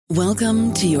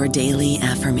Welcome to your daily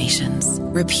affirmations.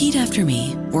 Repeat after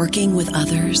me. Working with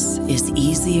others is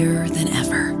easier than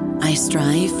ever. I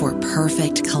strive for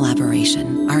perfect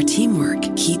collaboration. Our teamwork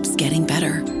keeps getting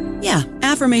better. Yeah,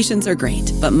 affirmations are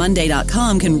great, but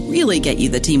Monday.com can really get you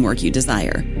the teamwork you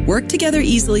desire. Work together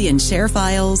easily and share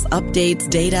files, updates,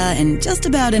 data, and just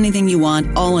about anything you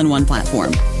want all in one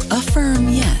platform. Affirm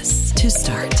yes to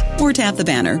start, or tap the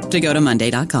banner to go to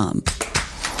Monday.com.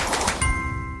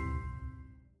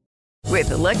 With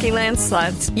the Lucky Land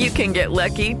Slots, you can get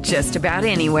lucky just about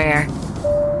anywhere.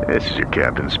 This is your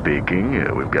captain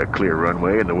speaking. We've got clear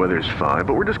runway and the weather's fine,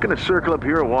 but we're just going to circle up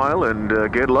here a while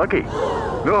and get lucky.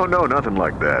 No, nothing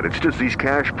like that. It's just these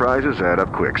cash prizes add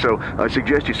up quick. So I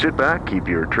suggest you sit back, keep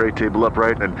your tray table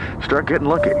upright, and start getting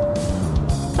lucky.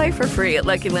 Play for free at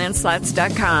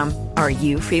LuckyLandSlots.com. Are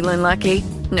you feeling lucky?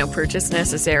 No purchase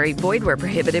necessary. Void where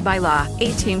prohibited by law.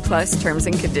 18+ terms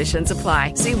and conditions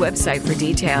apply. See website for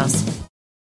details.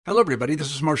 Hello, everybody.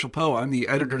 This is Marshall Poe. I'm the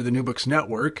editor of the New Books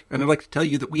Network, and I'd like to tell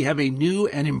you that we have a new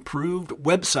and improved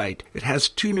website. It has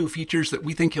 2 new features that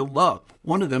we think you'll love.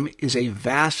 One of them is a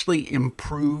vastly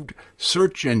improved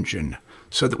search engine,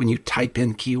 so that when you type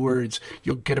in keywords,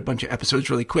 you'll get a bunch of episodes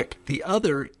really quick. The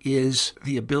other is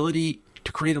the ability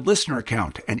to create a listener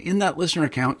account. And in that listener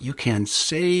account, you can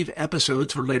save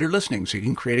episodes for later listening. So you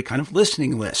can create a kind of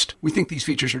listening list. We think these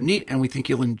features are neat and we think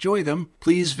you'll enjoy them.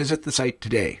 Please visit the site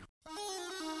today.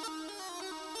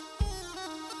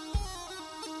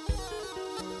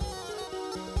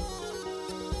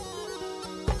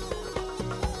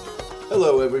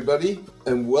 Hello, everybody,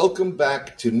 and welcome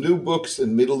back to New Books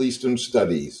in Middle Eastern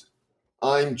Studies.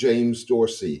 I'm James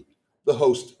Dorsey, the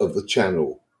host of the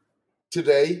channel.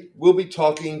 Today, we'll be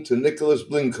talking to Nicholas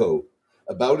Blincoe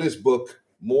about his book,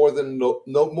 More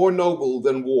Noble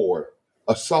Than War,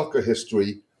 A Soccer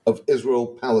History of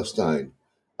Israel-Palestine,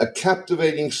 a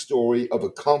captivating story of a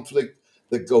conflict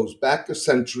that goes back a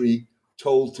century,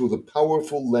 told through the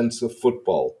powerful lens of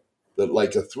football that,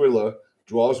 like a thriller,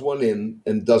 draws one in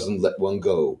and doesn't let one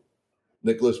go.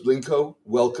 Nicholas Blincoe,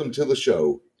 welcome to the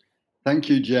show. Thank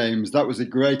you, James. That was a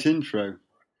great intro.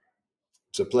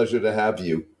 It's a pleasure to have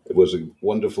you. It was a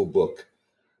wonderful book.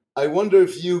 I wonder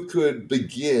if you could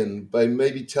begin by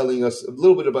maybe telling us a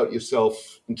little bit about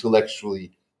yourself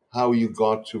intellectually, how you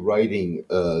got to writing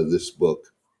this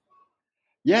book.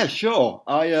 Yeah, sure.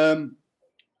 I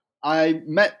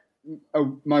met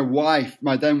my wife,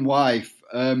 my then wife,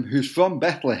 who's from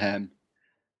Bethlehem,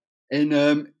 in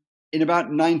about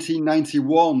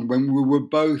 1991, when we were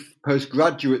both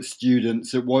postgraduate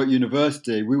students at Warwick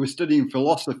University. We were studying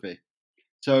philosophy.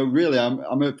 So really,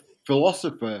 I'm a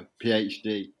philosopher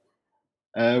PhD,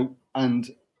 and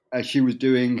she was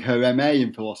doing her MA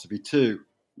in philosophy too.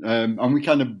 And we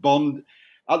kind of bond.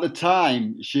 At the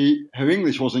time, her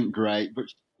English wasn't great, but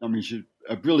she's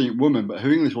a brilliant woman, but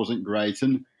her English wasn't great,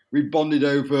 and we bonded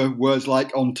over words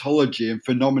like ontology and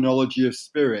phenomenology of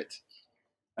spirit.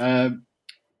 And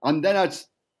then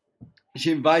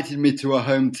she invited me to her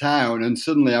hometown, and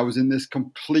suddenly I was in this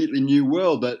completely new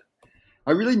world that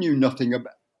I really knew nothing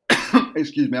about. I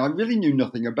really knew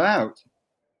nothing about.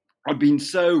 I'd been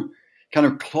so kind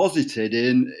of closeted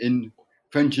in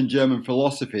French and German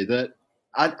philosophy that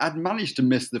I'd managed to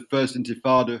miss the First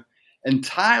Intifada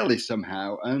entirely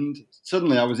somehow. And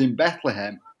suddenly I was in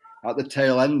Bethlehem at the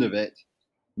tail end of it,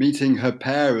 meeting her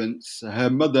parents. Her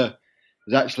mother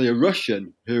was actually a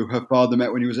Russian who her father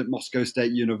met when he was at Moscow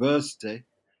State University.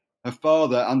 Her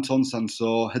father, Anton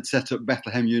Sansor, had set up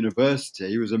Bethlehem University.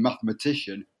 He was a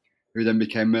mathematician who then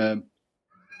became an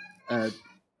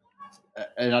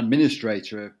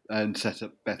administrator and set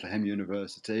up Bethlehem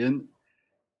University. And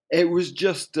it was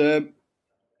just a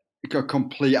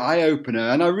complete eye-opener.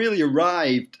 And I really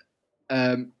arrived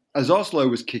as Oslo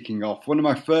was kicking off. One of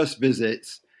my first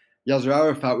visits, Yasser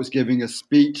Arafat was giving a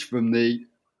speech from the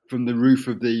roof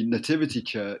of the Nativity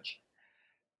Church.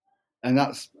 And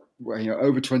that's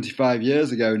over 25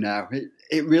 years ago now.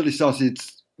 It really started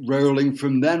rolling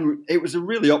from then. It was a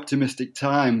really optimistic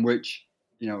time, which,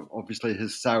 obviously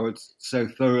has soured so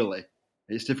thoroughly.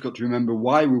 It's difficult to remember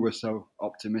why we were so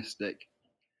optimistic.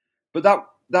 But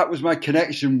that was my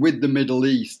connection with the Middle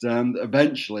East. And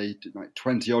eventually, like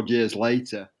 20 odd years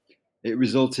later, it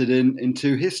resulted in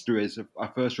 2 histories. I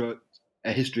first wrote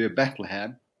a history of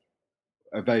Bethlehem,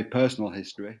 a very personal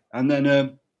history. And then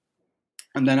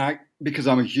I, because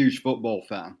I'm a huge football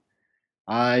fan,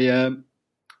 I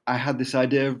had this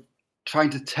idea of trying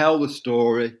to tell the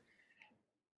story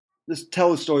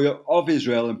of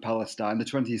Israel and Palestine, the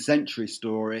 20th century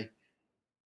story,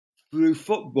 through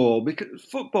football, because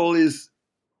football is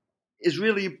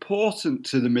really important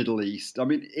to the Middle East. I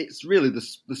mean, it's really the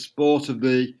sport of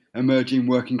the emerging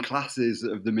working classes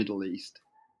of the Middle East.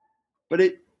 But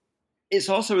it's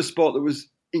also a sport that was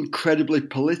incredibly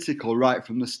political right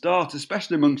from the start,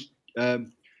 especially amongst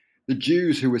the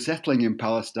Jews who were settling in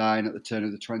Palestine at the turn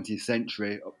of the 20th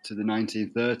century up to the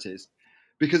 1930s,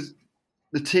 because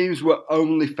the teams were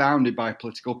only founded by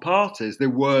political parties. They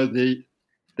were the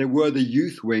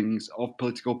youth wings of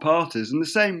political parties, and the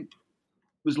same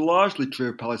was largely true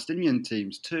of Palestinian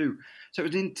teams too. So it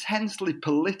was an intensely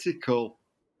political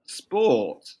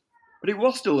sport, but it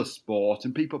was still a sport,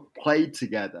 and people played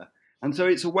together. And so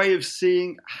it's a way of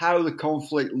seeing how the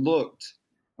conflict looked.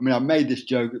 I mean, I made this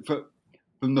joke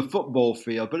from the football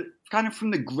field, but kind of from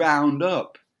the ground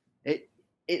up.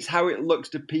 It's how it looks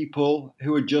to people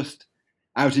who are just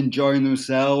out enjoying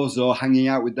themselves or hanging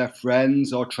out with their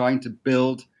friends or trying to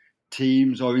build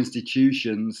teams or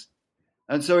institutions.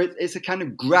 And so it's a kind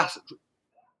of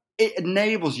it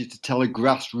enables you to tell a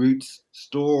grassroots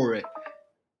story,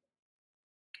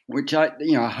 which I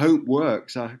hope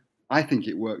works. I think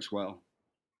it works well.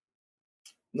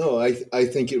 No, I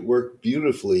think it worked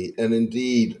beautifully. And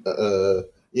indeed,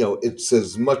 it's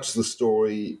as much the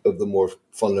story of the more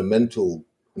fundamental,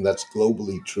 and that's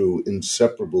globally true,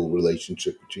 inseparable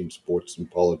relationship between sports and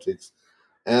politics,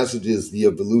 as it is the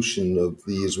evolution of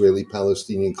the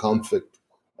Israeli-Palestinian conflict,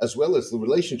 as well as the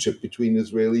relationship between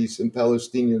Israelis and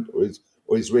Palestinian,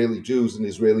 or Israeli Jews and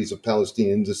Israelis of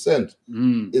Palestinian descent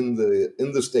in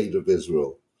the state of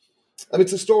Israel. I mean,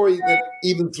 it's a story that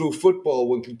even through football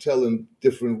one can tell in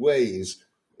different ways.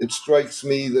 It strikes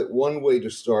me that one way to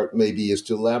start maybe is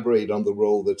to elaborate on the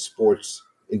role that sports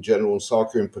in general and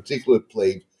soccer in particular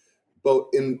played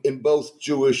both in both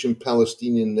Jewish and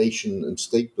Palestinian nation and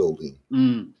state building.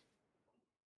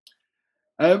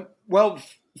 Well,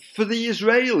 for the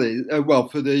Israelis,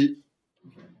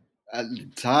 at the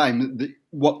time,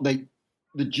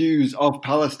 the Jews of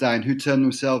Palestine who termed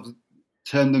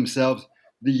themselves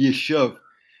the Yishuv,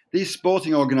 these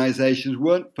sporting organisations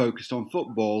weren't focused on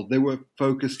football; they were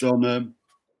focused on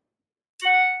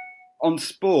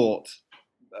sport,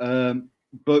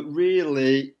 but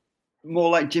really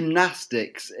more like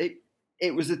gymnastics.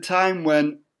 It was a time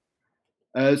when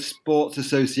sports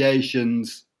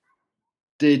associations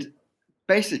did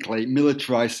basically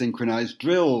militarised synchronised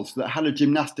drills that had a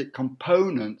gymnastic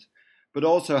component, but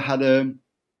also had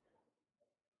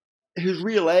whose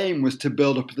real aim was to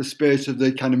build up the spirit of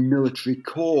the kind of military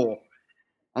corps.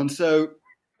 And so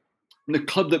the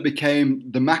club that became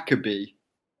the Maccabi,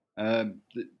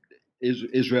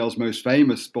 Israel's most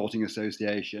famous sporting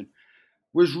association,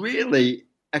 was really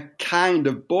a kind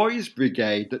of boys'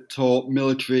 brigade that taught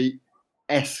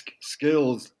military-esque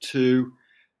skills to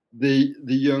the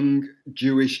young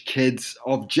Jewish kids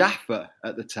of Jaffa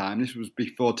at the time. This was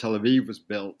before Tel Aviv was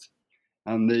built.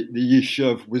 And the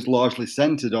Yishuv was largely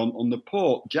centred on the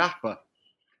port, Jaffa.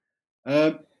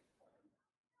 And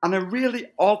a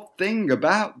really odd thing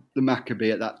about the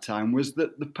Maccabi at that time was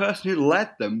that the person who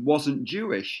led them wasn't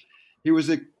Jewish. He was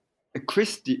of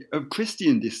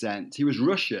Christian descent. He was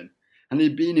Russian, and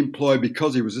he'd been employed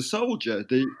because he was a soldier.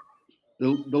 The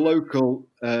local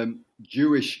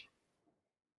Jewish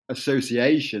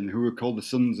association, who were called the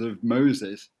Sons of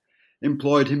Moses,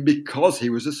 employed him because he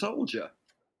was a soldier.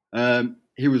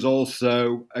 He was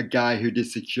also a guy who did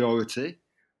security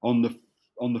on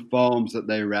the farms that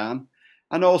they ran,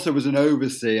 and also was an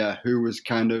overseer who was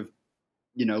kind of,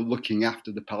 looking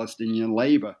after the Palestinian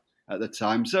labor at the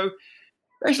time. So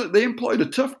basically, they employed a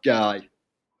tough guy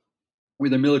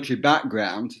with a military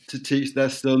background to teach their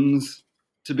sons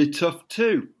to be tough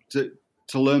too, to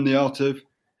learn the art of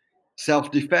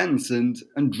self-defense and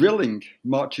drilling,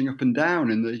 marching up and down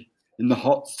in the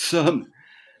hot sun.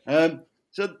 I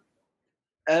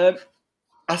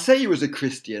say he was a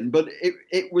Christian, but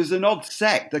it was an odd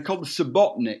sect. They're called the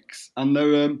Subbotniks, and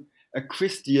they're a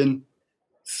Christian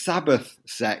Sabbath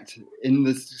sect in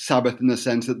the Sabbath, in the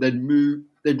sense that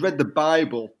they'd read the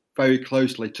Bible very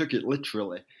closely, took it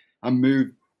literally,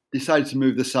 and decided to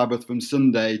move the Sabbath from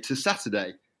Sunday to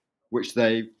Saturday, which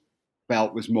they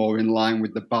felt was more in line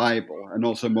with the Bible and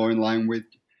also more in line with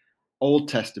Old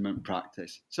Testament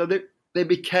practice. So they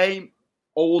became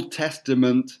Old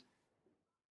Testament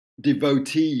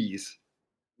devotees,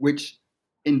 which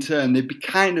in turn they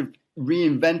kind of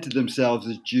reinvented themselves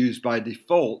as Jews by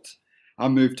default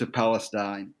and moved to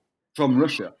Palestine from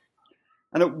Russia.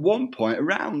 And at one point,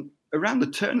 around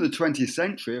the turn of the 20th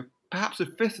century, perhaps a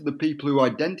fifth of the people who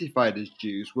identified as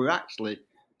Jews were actually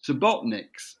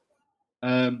Subbotniks.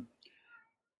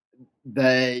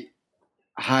 They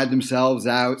hired themselves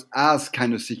out as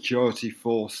kind of security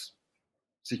force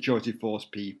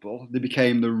people. They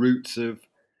became the roots of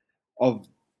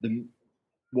the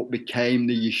what became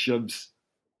the Yeshuv's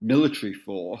military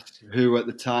force, who at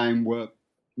the time were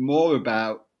more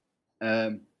about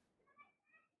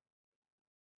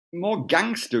more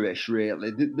gangsterish,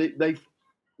 really.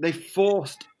 They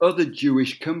forced other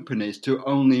Jewish companies to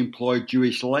only employ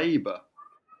Jewish labour,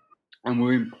 and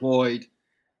were employed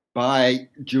by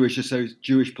Jewish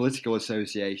political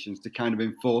associations to kind of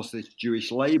enforce this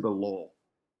Jewish labour law.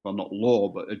 Well, not law,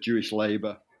 but a Jewish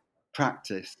labour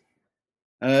practice.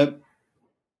 So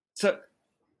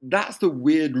that's the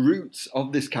weird roots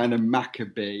of this kind of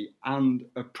Maccabee and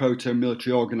a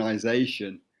proto-military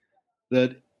organisation,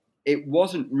 that it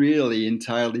wasn't really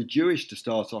entirely Jewish to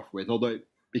start off with, although it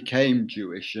became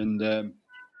Jewish, and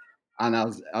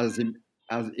as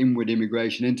inward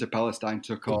immigration into Palestine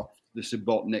took off, the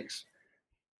Subbotniks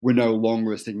were no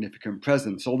longer a significant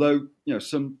presence. Although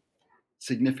some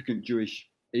significant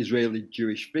Israeli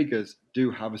Jewish figures do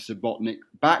have a Subbotnik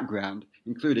background,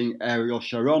 including Ariel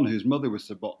Sharon, whose mother was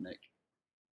Subbotnik.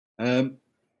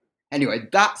 Anyway,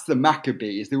 that's the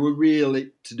Maccabees. They were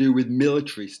really to do with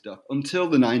military stuff until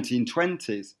the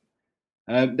 1920s.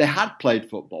 They had played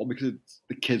football because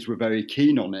the kids were very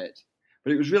keen on it,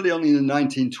 but it was really only in the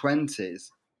 1920s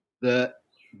that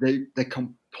they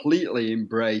completely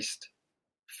embraced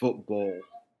football,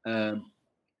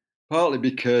 partly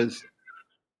because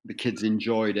the kids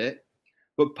enjoyed it,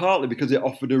 but partly because it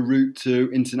offered a route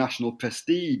to international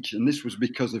prestige, and this was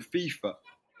because of FIFA.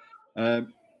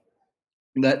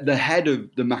 The head of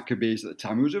the Maccabees at the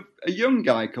time was a young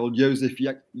guy called Joseph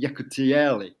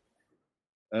Yekutieli,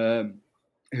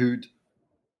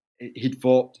 he'd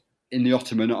fought in the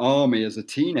Ottoman army as a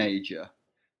teenager,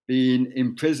 being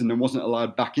imprisoned and wasn't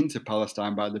allowed back into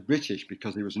Palestine by the British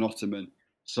because he was an Ottoman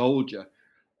soldier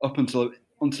up until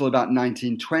about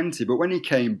 1920. But when he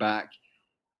came back,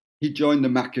 he joined the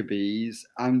Maccabees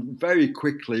and very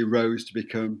quickly rose to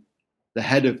become the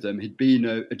head of them. He'd been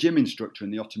a gym instructor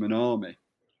in the Ottoman army.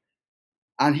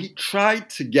 And he tried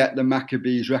to get the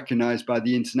Maccabees recognised by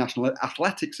the International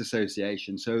Athletics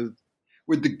Association, so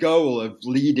with the goal of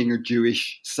leading a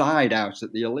Jewish side out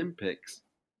at the Olympics.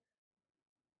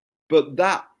 But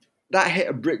that hit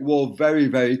a brick wall very,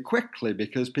 very quickly,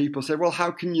 because people said, well,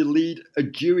 how can you lead a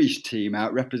Jewish team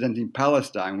out representing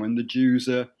Palestine when the Jews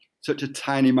are such a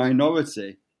tiny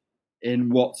minority in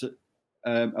what's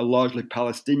a largely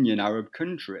Palestinian Arab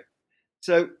country?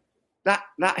 So that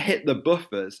hit the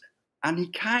buffers,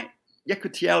 and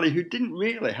Yekutieli, who didn't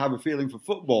really have a feeling for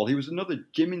football, he was another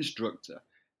gym instructor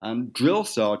and drill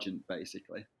sergeant,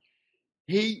 basically.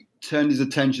 He turned his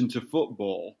attention to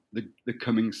football, the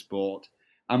coming sport,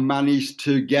 and managed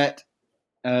to get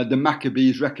the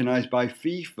Maccabees recognised by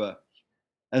FIFA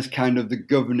as kind of the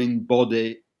governing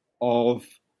body of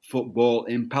football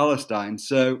in Palestine.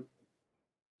 So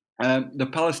the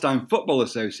Palestine Football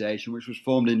Association, which was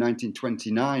formed in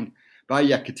 1929 by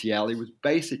Yekutieli, was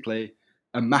basically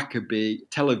a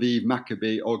Tel Aviv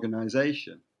Maccabee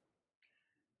organisation.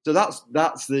 So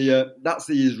that's the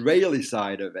Israeli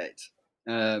side of it.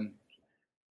 The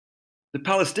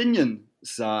Palestinian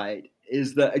side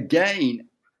is that, again,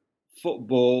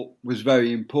 football was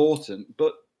very important,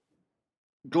 but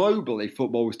globally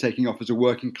football was taking off as a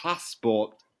working class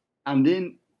sport,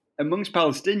 and amongst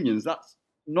Palestinians that's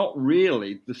not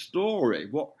really the story.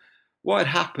 What had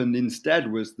happened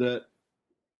instead was that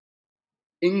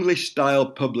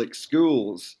English-style public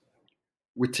schools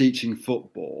were teaching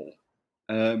football,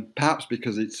 perhaps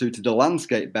because it suited the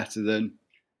landscape better than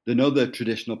other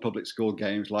traditional public school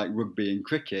games like rugby and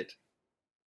cricket.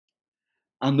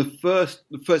 And the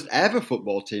first ever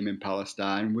football team in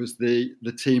Palestine was the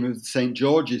team of St.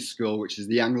 George's School, which is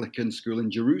the Anglican school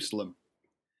in Jerusalem.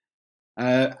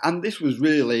 And this was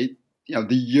really, the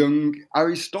young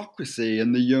aristocracy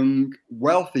and the young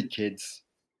wealthy kids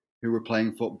who were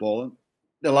playing football.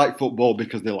 They like football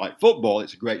because they like football.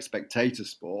 It's a great spectator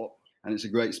sport and it's a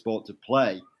great sport to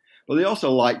play. But they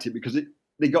also liked it because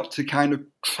they got to kind of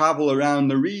travel around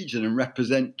the region and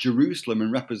represent Jerusalem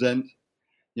and represent,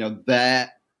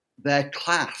 their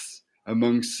class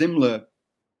among similar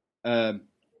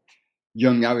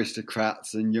young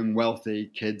aristocrats and young wealthy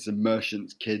kids and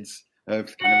merchants' kids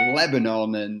of kind of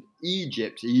Lebanon and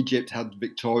Egypt. Egypt had the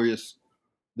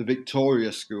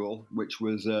Victoria School, which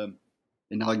was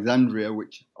in Alexandria,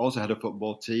 which also had a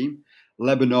football team.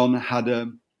 Lebanon had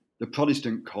the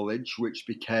Protestant College, which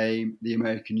became the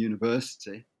American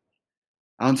University.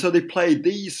 And so they played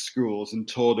these schools and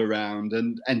toured around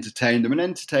and entertained them and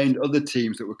entertained other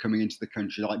teams that were coming into the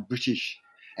country, like British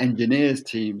engineers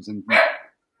teams and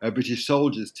British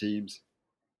soldiers teams.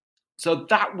 So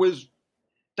that was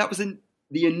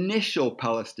the initial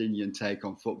Palestinian take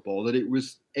on football, that it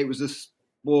was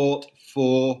sport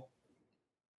for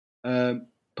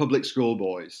public school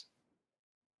boys.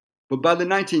 But by the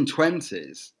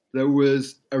 1920s, there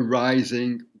was a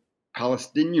rising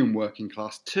Palestinian working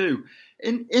class too,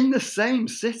 in the same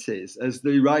cities as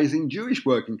the rising Jewish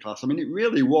working class. I mean, it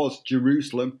really was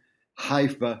Jerusalem,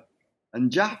 Haifa,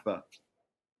 and Jaffa.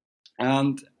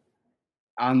 And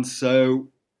so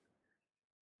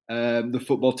the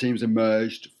football teams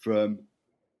emerged from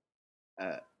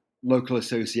local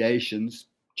associations,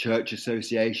 church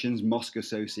associations, mosque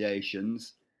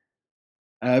associations,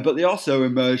 but they also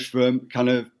emerged from kind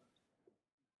of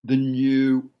the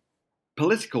new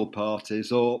political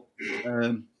parties or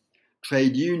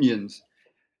trade unions.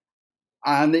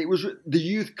 And it was the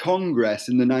Youth Congress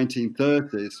in the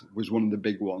 1930s was one of the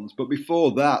big ones. But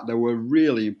before that, there were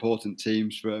really important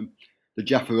teams from the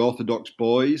Jaffa Orthodox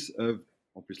boys,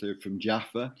 obviously from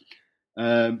Jaffa,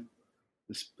 the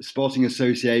Sporting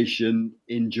Association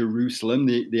in Jerusalem,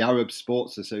 the Arab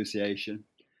Sports Association,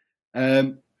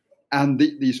 and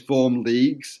these formed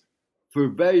leagues for a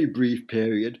very brief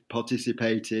period,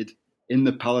 participated in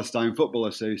the Palestine Football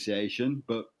Association,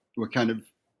 but were kind of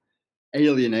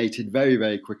alienated very,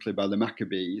 very quickly by the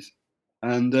Maccabees,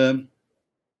 and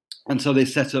so they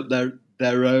set up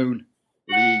their own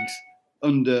leagues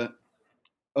under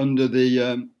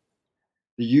the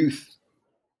youth.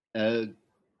 I've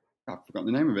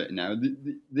forgotten the name of it now.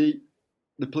 The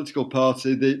political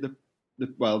party, the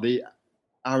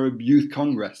Arab Youth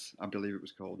Congress, I believe it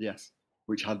was called, yes,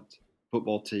 which had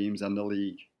football teams and a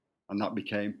league, and that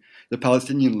became the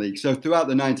Palestinian League. So throughout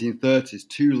the 1930s,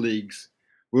 two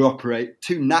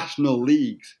national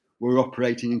leagues were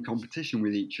operating in competition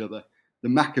with each other: the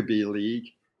Maccabee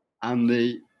League and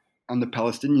the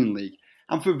Palestinian League.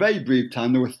 And for a very brief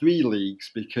time, there were three leagues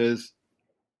because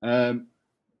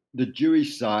the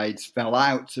Jewish sides fell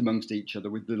out amongst each other,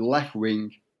 with the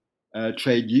left-wing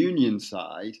trade union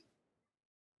side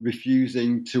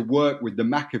refusing to work with the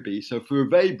Maccabees. So for a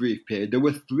very brief period, there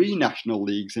were three national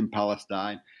leagues in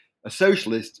Palestine: a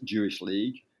socialist Jewish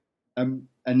league, a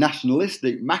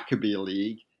nationalistic Maccabee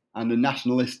League, and a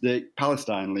nationalistic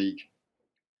Palestine League.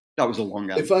 That was a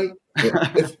long answer.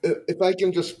 If I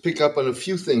can just pick up on a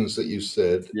few things that you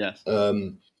said, yes,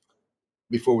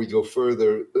 before we go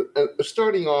further,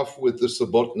 starting off with the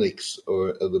Subbotniks,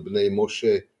 or the Bnei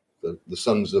Moshe, the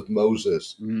sons of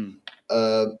Moses.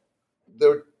 There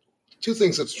are two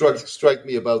things that strike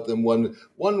me about them. One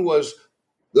was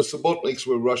the Subbotniks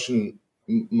were Russian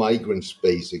migrants,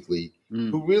 basically,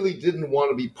 who really didn't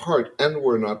want to be part, and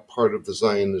were not part of the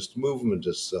Zionist movement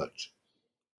as such.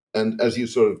 And as you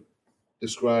sort of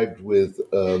described with,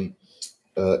 in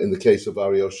the case of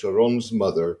Ariel Sharon's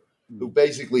mother, who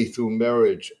basically through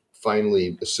marriage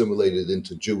finally assimilated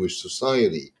into Jewish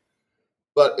society.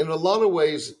 But in a lot of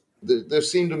ways, there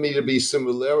seem to me to be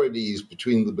similarities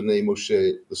between the Bnei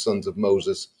Moshe, the sons of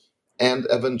Moses, and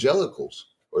evangelicals,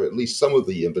 or at least some of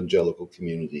the evangelical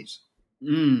communities.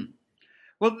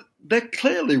 Well, there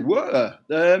clearly were.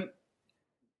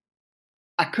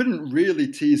 I couldn't really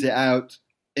tease it out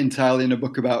entirely in a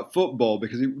book about football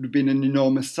because it would have been an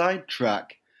enormous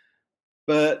sidetrack.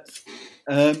 But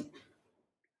the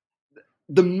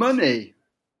money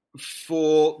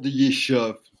for the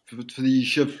Yishuv, for the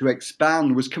Yishuv to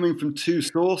expand, was coming from two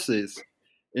sources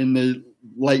in the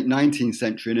late 19th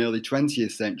century and early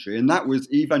 20th century, and that was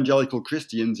evangelical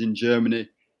Christians in Germany,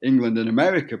 England, and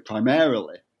America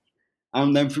primarily,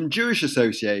 and then from Jewish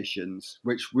associations,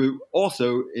 which were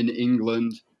also in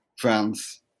England,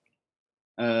 France,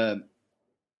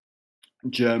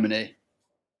 Germany.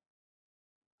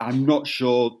 I'm not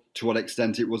sure to what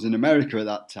extent it was in America at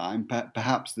that time.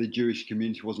 Perhaps the Jewish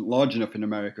community wasn't large enough in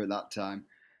America at that time.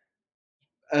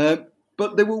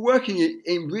 But they were working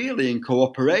in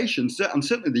cooperation, and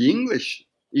certainly the English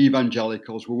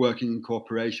evangelicals were working in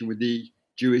cooperation with the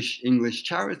Jewish English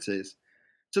charities.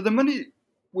 So the money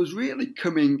was really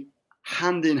coming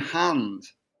hand in hand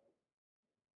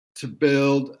to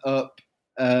build up,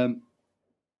 to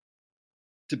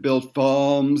build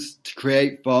farms, to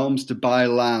create farms, to buy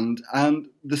land. And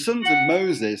the sons of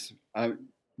Moses,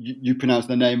 you pronounce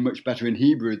their name much better in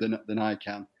Hebrew than I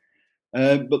can,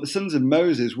 but the sons of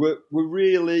Moses were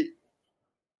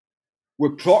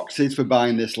proxies for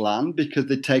buying this land because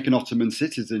they'd taken Ottoman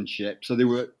citizenship, so they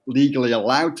were legally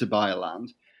allowed to buy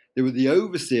land. They were the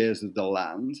overseers of the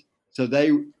land, so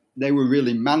they were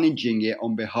really managing it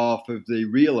on behalf of the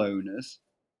real owners.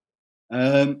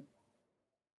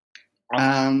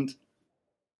 And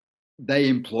they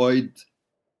employed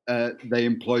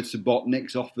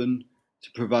Subbotniks often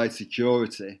to provide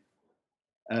security.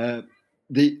 The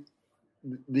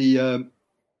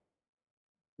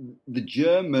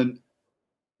German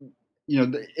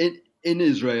in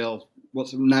Israel,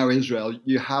 what's now Israel,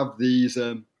 you have these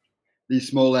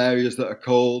small areas that are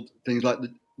called things like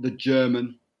the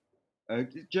German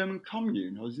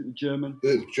commune, or is it the German?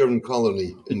 The German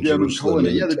colony in German Jerusalem.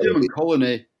 colony. Yeah, the German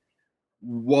colony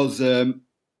was,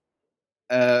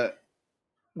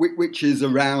 which is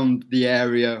around the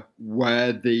area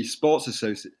where the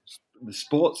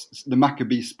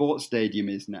Maccabee Sports Stadium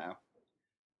is now,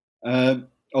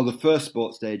 or the first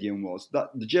sports stadium was.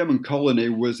 That the German colony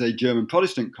was a German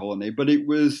Protestant colony, but it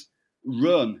was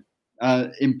run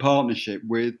in partnership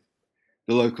with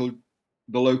the local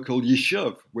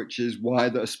Yishuv, which is why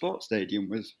a sports stadium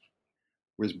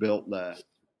was built there.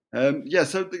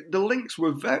 So the links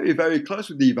were very, very close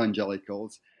with the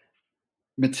evangelicals,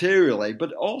 materially,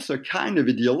 but also kind of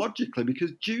ideologically,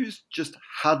 because Jews just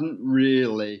hadn't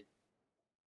really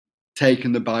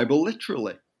taken the Bible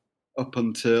literally up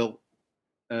until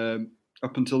the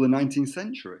 19th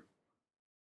century.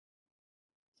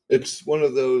 It's one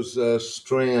of those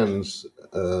strands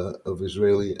of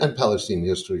Israeli and Palestinian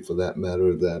history, for that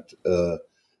matter, that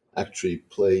actually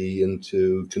play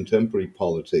into contemporary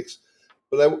politics.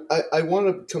 But I want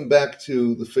to come back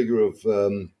to the figure of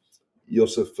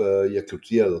Yosef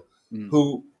Yekutiel,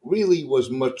 who really was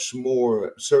much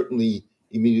more, certainly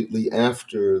immediately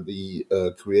after the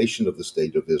creation of the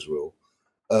State of Israel,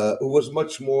 who was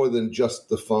much more than just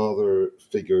the father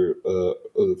figure, or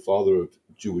the father of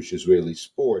Jewish Israeli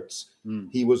sports.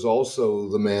 He was also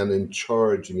the man in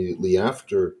charge immediately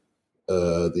after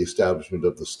the establishment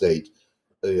of the state,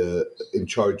 in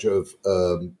charge of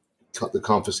the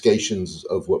confiscations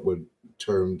of what were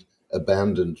termed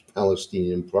abandoned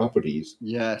Palestinian properties.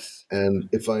 Yes. And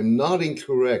if I'm not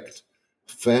incorrect,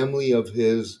 family of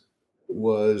his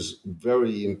was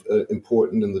very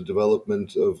important in the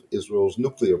development of Israel's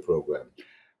nuclear program.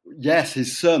 Yes,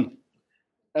 his son.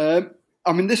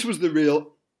 This was the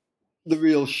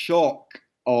real shock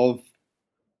of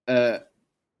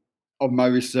my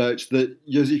research, that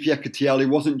Yosef Yekutiel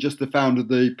wasn't just the founder of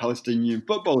the Palestinian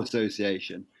Football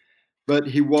Association, but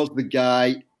he was the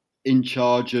guy in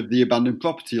charge of the abandoned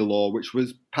property law, which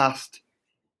was passed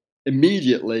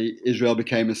immediately Israel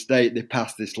became a state. They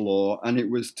passed this law, and it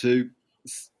was to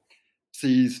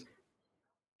seize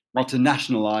or to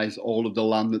nationalize all of the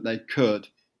land that they could.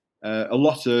 A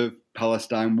lot of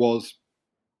Palestine was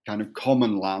kind of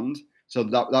common land, so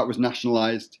that was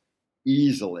nationalized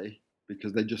easily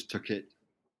because they just took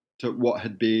what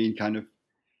had been kind of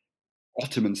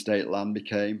Ottoman state land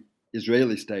became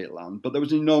Israeli state land. But there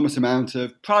was an enormous amount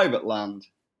of private land,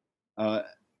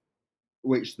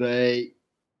 which they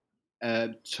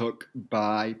took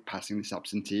by passing this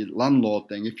absentee landlord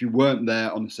thing. If you weren't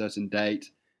there on a certain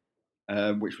date,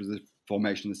 which was the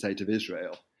formation of the State of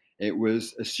Israel, it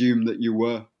was assumed that you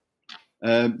were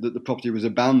that the property was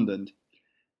abandoned.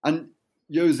 And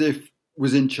Joseph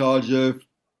was in charge of,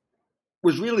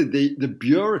 was really the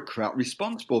bureaucrat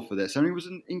responsible for this. And he was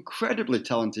an incredibly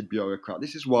talented bureaucrat.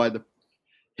 This is why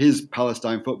his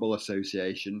Palestine Football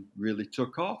Association really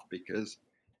took off, because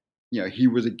he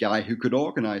was a guy who could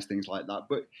organize things like that,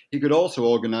 but he could also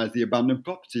organize the abandoned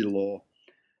property law.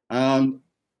 And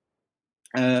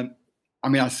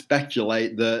I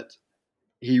speculate that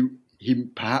he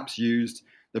perhaps used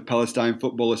the Palestine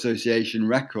Football Association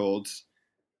records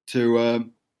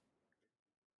to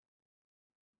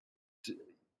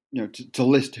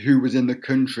list who was in the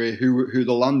country, who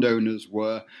the landowners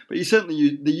were. But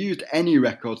they used any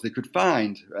records they could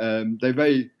find.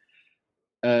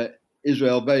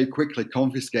 Israel very quickly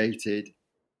confiscated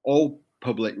all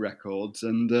public records,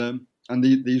 and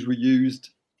these were used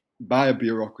by a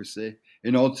bureaucracy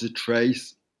in order to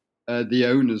trace the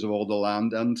owners of all the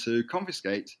land and to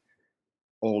confiscate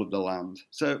all of the land.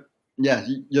 So, yeah,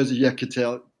 Yosef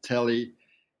Yekutiel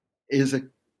is a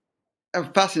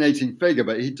fascinating figure,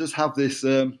 but he does have this.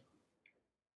 I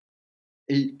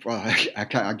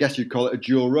guess you'd call it a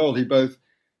dual role. He both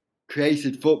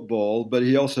created football, but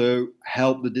he also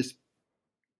helped the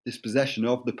dispossession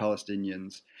of the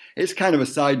Palestinians. It's kind of a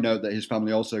side note that his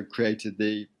family also created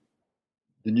the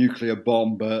nuclear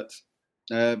bomb, but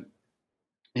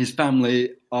his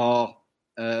family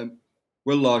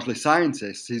were largely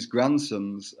scientists. His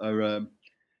grandsons are.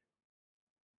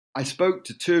 I spoke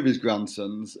to two of his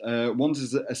grandsons.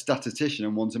 One's a statistician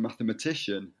and one's a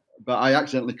mathematician. But I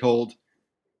accidentally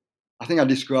I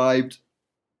described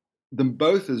them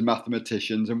both as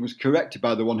mathematicians and was corrected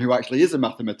by the one who actually is a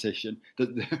mathematician,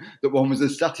 that one was a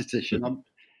statistician.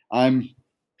 I'm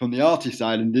from the arty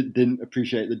side and didn't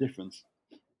appreciate the difference.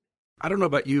 I don't know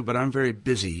about you, but I'm very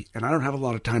busy and I don't have a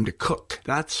lot of time to cook.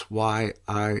 That's why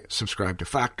I subscribe to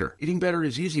Factor. Eating better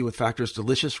is easy with Factor's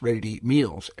delicious, ready-to-eat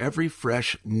meals. Every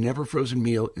fresh, never frozen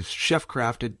meal is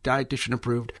chef-crafted, dietitian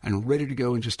approved, and ready to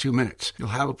go in just 2 minutes. You'll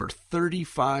have over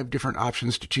 35 different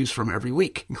options to choose from every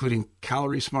week, including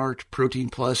Calorie Smart, Protein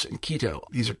Plus, and Keto.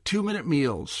 These are 2-minute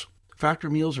meals.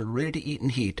 Factor meals are ready to eat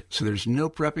and heat, so there's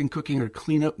no prepping, cooking, or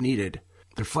cleanup needed.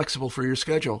 They're flexible for your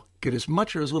schedule. Get as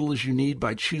much or as little as you need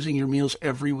by choosing your meals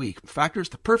every week. Factor's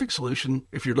the perfect solution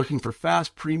if you're looking for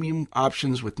fast, premium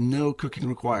options with no cooking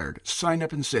required. Sign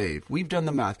up and save. We've done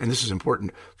the math, and this is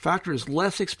important. Factor is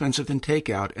less expensive than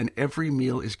takeout, and every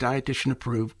meal is dietitian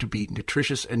approved to be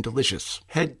nutritious and delicious.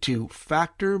 Head to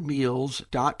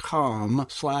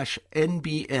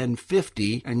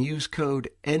factormeals.com/NBN50 and use code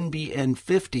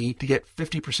NBN50 to get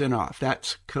 50% off.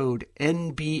 That's code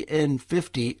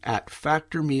NBN50 at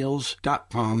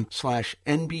factormeals.com/NBN50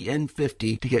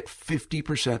 to get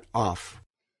 50% off.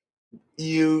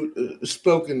 You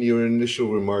spoke in your initial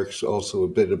remarks also a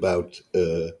bit about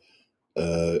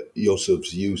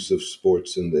Yosef's use of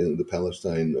sports in the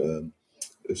Palestine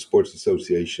Sports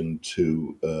Association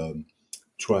to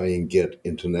try and get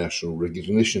international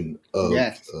recognition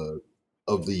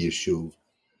of the issue.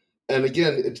 And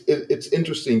again, it's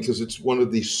interesting because it's one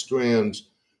of these strands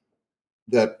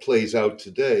that plays out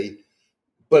today.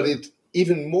 But it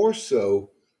even more so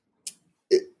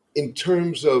in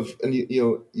terms of, and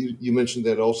you mentioned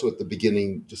that also at the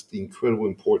beginning, just the incredible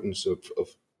importance of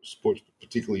sports,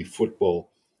 particularly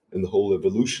football, and the whole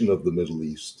evolution of the Middle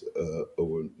East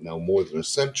over now more than a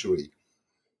century.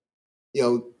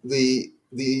 The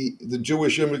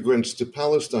Jewish immigrants to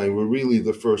Palestine were really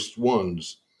the first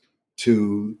ones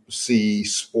to see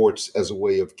sports as a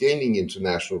way of gaining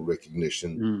international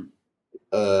recognition.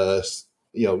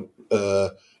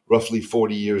 Roughly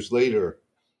 40 years later,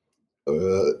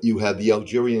 you had the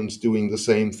Algerians doing the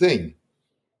same thing.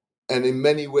 And in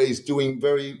many ways doing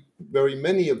very, very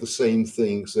many of the same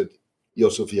things that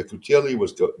Yosef Yekutieli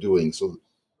was doing. So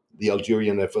the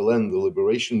Algerian FLN, the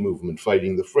liberation movement,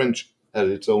 fighting the French, had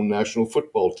its own national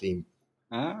football team.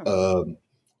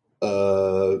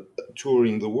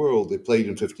 Touring the world. They played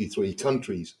in 53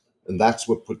 countries. And that's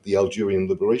what put the Algerian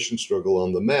liberation struggle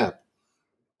on the map.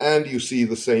 And you see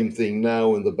the same thing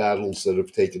now in the battles that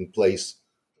have taken place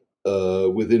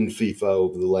within FIFA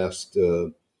over the last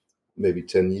maybe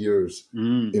 10 years,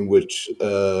 in which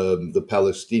the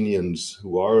Palestinians,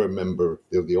 who are a member,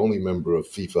 they're the only member of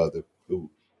FIFA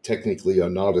who technically are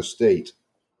not a state,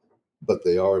 but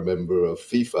they are a member of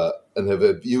FIFA and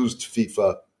have used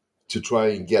FIFA to try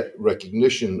and get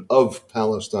recognition of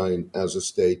Palestine as a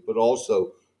state, but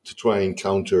also to try and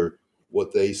counter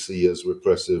what they see as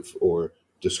repressive or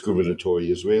discriminatory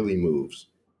Israeli moves.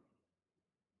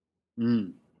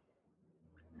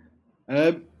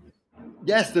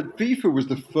 Yes, the FIFA was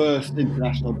the first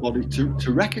international body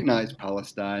to recognize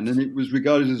Palestine, and it was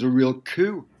regarded as a real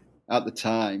coup at the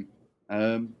time.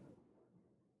 And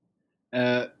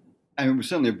it was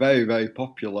certainly a very, very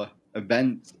popular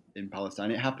event in Palestine.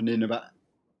 It happened in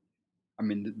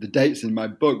the date's in my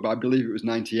book, but I believe it was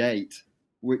 98,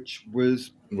 which was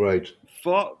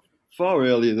far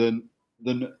earlier than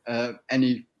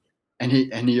any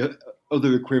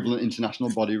other equivalent international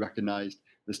body recognized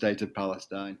the state of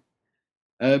Palestine.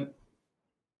 But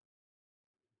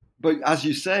as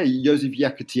you say, Yosef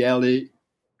Yekutieli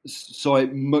saw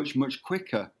it much, much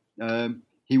quicker.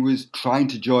 He was trying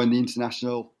to join the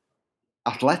International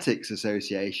Athletics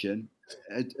Association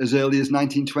as early as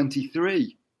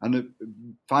 1923 and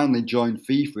finally joined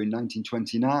FIFA in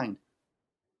 1929.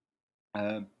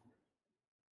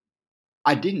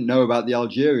 I didn't know about the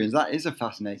Algerians. That is a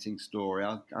fascinating story.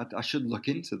 I should look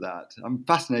into that. I'm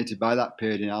fascinated by that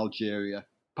period in Algeria,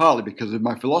 partly because of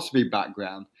my philosophy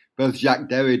background. Both Jacques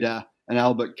Derrida and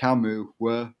Albert Camus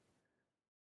were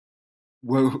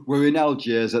in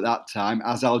Algiers at that time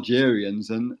as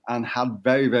Algerians and had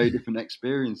very, very different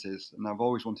experiences. And I've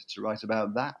always wanted to write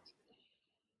about that.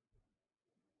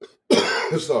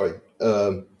 Sorry.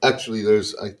 Actually,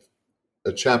 there's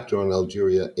a chapter on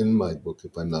Algeria in my book,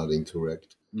 if I'm not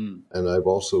incorrect. And I've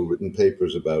also written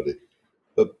papers about it.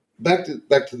 But back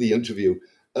to the interview.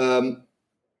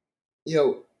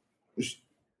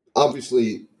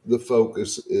 Obviously the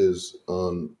focus is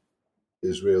on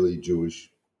Israeli Jewish,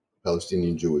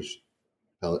 Palestinian Jewish,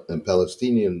 and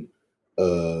Palestinian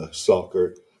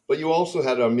soccer. But you also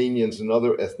had Armenians and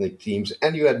other ethnic teams,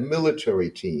 and you had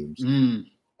military teams. And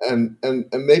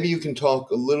maybe you can talk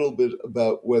a little bit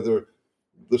about whether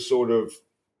the sort of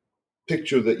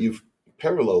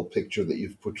parallel picture that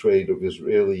you've portrayed of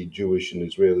Israeli Jewish and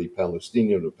Israeli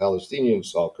Palestinian or Palestinian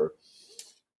soccer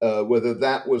whether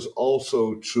that was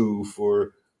also true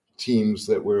for teams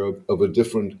that were of a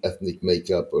different ethnic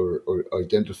makeup or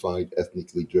identified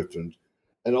ethnically different,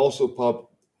 and also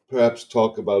perhaps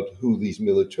talk about who these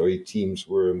military teams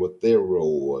were and what their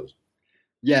role was.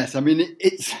 Yes, I mean,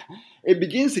 it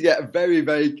begins to get a very,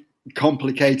 very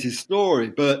complicated story,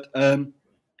 but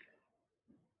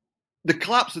the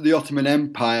collapse of the Ottoman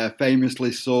Empire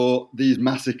famously saw these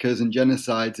massacres and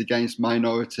genocides against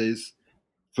minorities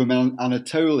from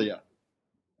Anatolia.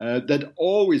 There'd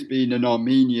always been an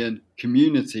Armenian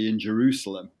community in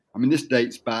Jerusalem. I mean, this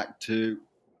dates back to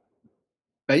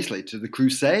basically to the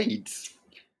Crusades.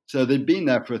 So they'd been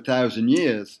there for 1,000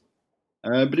 years.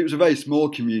 But it was a very small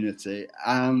community.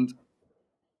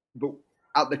 But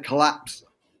at the collapse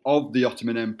of the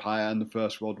Ottoman Empire and the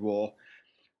First World War,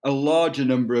 a larger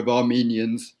number of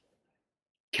Armenians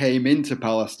came into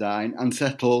Palestine and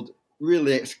settled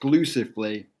really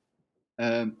exclusively,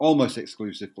 almost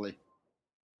exclusively,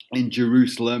 in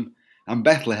Jerusalem and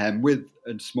Bethlehem, with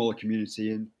a smaller community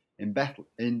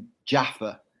in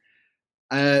Jaffa.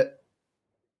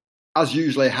 As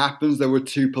usually happens, there were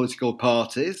two political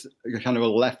parties, kind of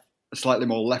a slightly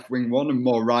more left-wing one and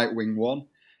more right-wing one,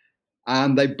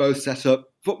 and they both set up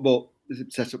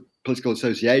political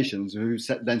associations who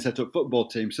then set up football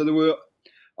teams. So there were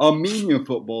Armenian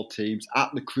football teams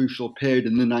at the crucial period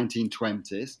in the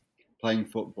 1920s playing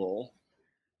football.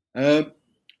 There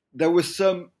were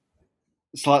some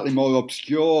slightly more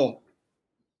obscure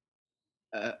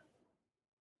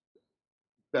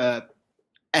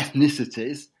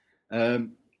ethnicities. The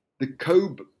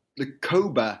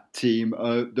Koba team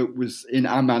that was in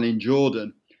Amman in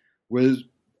Jordan was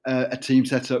a team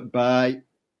set up by,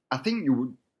 I think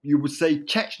you would say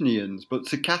Chechnyans, but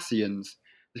Circassians.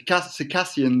 The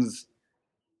Circassians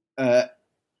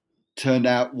turned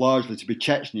out largely to be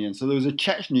Chechnyans. So there was a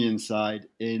Chechnyan side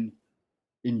in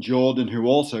Jordan who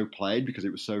also played because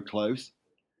it was so close.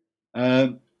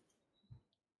 And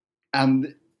I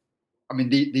mean,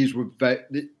 these were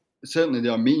certainly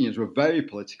the Armenians were very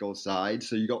political sides.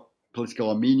 So you got political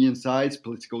Armenian sides,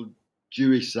 political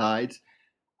Jewish sides,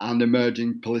 and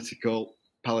emerging political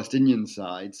Palestinian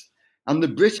sides. And the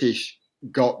British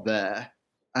got there.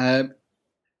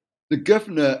 The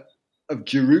governor of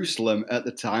Jerusalem at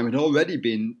the time had already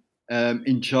been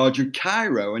in charge of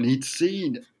Cairo, and he'd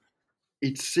seen,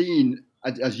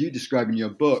 as you describe in your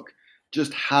book,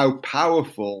 just how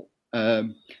powerful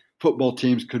football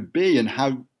teams could be and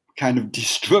how kind of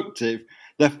destructive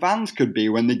their fans could be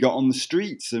when they got on the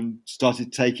streets and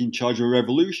started taking charge of a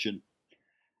revolution.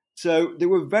 So they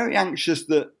were very anxious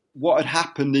that what had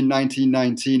happened in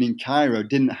 1919 in Cairo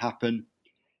didn't happen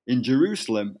in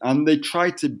Jerusalem, and they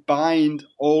tried to bind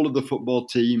all of the football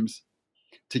teams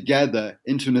together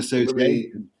into an association. Let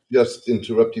me just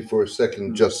interrupt you for a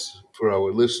second, just for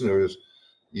our listeners.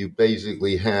 You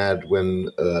basically had, when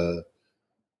the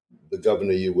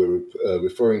governor you were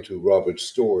referring to, Robert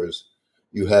Storrs,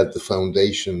 you had the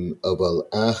foundation of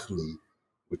Al-Ahli,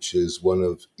 which is one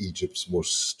of Egypt's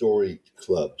most storied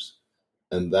clubs.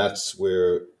 And that's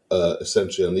where,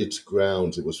 essentially on its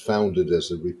grounds, it was founded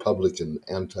as a Republican,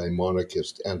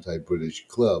 anti-monarchist, anti-British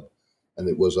club. And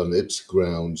it was on its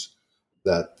grounds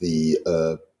that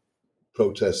the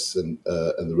protests and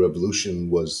the revolution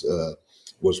was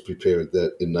prepared,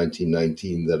 that in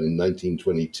 1919, that in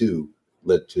 1922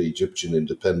 led to Egyptian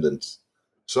independence.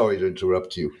 Sorry to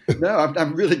interrupt you. No,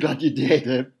 I'm really glad you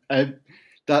did.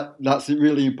 That's a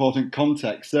really important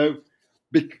context. So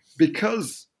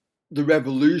because the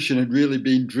revolution had really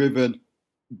been driven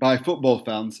by football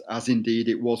fans, as indeed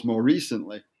it was more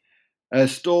recently,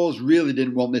 Storrs really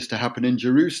didn't want this to happen in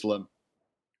Jerusalem.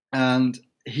 And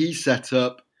he set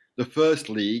up the first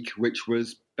league, which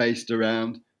was based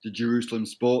around the Jerusalem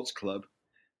Sports Club.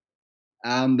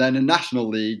 And then a national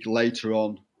league later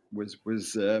on was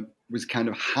kind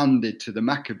of handed to the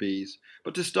Maccabees.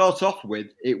 But to start off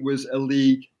with, it was a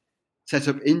league set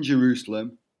up in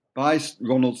Jerusalem by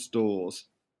Ronald Storrs.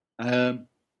 And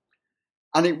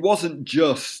it wasn't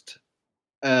just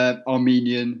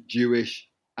Armenian, Jewish,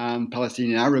 and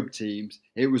Palestinian Arab teams.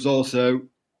 It was also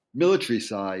military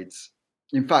sides.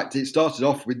 In fact, it started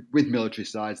off with military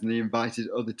sides, and they invited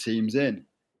other teams in.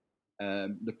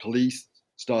 The police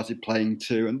started playing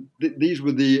too, and these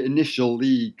were the initial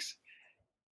leagues.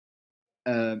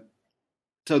 So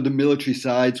the military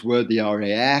sides were the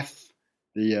RAF,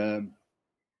 the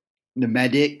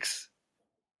medics.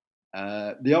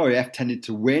 The RAF tended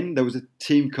to win. There was a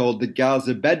team called the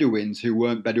Gaza Bedouins, who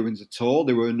weren't Bedouins at all.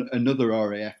 They were another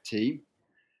RAF team.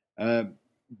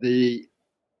 The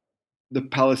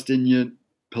Palestinian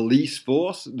police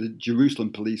force, the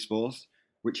Jerusalem police force,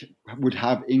 which would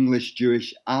have English,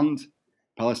 Jewish, and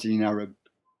Palestinian Arab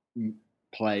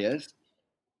players.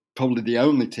 Probably the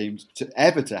only teams to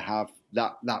have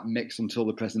that mix until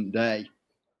the present day.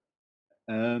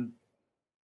 And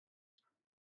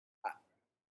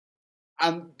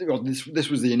this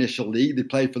was the initial league. They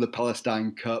played for the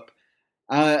Palestine Cup,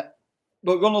 but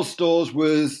Ronald Storrs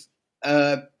was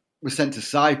sent to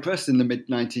Cyprus in the mid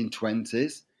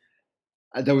 1920s.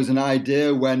 There was an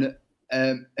idea when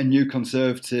a new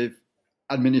Conservative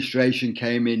administration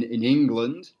came in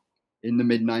England in the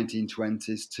mid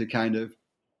 1920s to kind of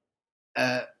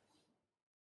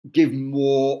give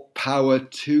more power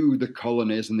to the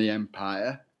colonies and the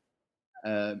empire,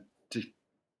 to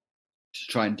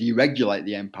try and deregulate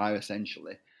the empire,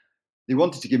 essentially. They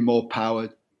wanted to give more power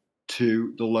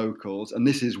to the locals, and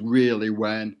this is really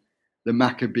when the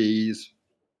Maccabees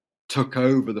took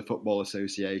over the football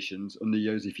associations under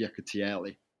Joseph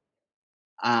Yekutieli.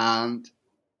 And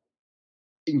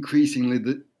increasingly,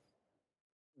 the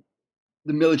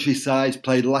military sides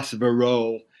played less of a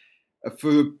role.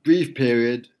 For a brief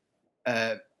period,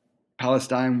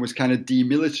 Palestine was kind of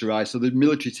demilitarized, so the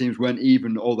military teams weren't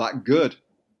even all that good.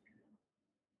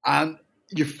 And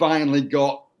you finally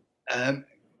got a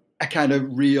kind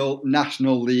of real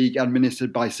national league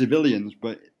administered by civilians,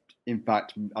 but in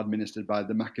fact administered by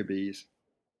the Maccabees.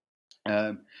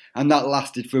 And that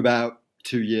lasted for about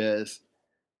 2 years.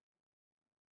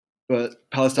 But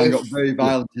Palestine got very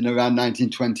violent in around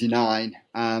 1929,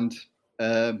 and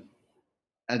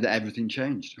everything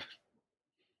changed.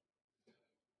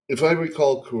 If I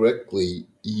recall correctly,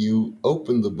 you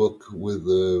opened the book with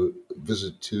a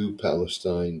visit to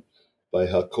Palestine by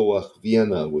Hakoach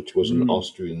Vienna, which was an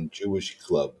Austrian Jewish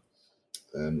club,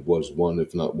 and was one,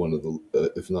 if not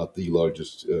the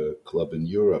largest club in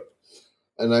Europe.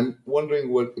 And I'm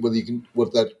wondering what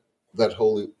that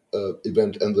whole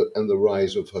event and the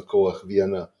rise of Hakoach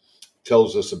Vienna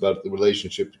tells us about the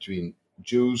relationship between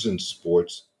Jews and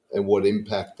sports and what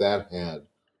impact that had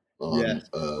on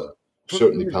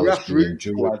certainly Palestinian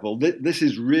Jewish level. This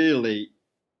is really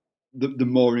the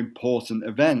more important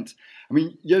event. I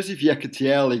mean, Joseph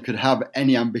Yekutieli could have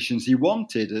any ambitions he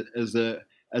wanted as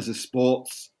a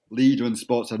sports leader and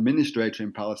sports administrator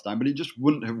in Palestine, but it just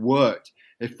wouldn't have worked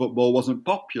if football wasn't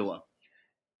popular.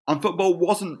 And football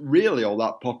wasn't really all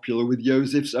that popular with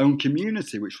Joseph's own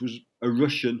community, which was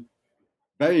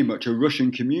very much a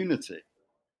Russian community,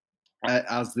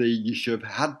 as the Yishuv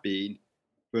had been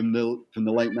from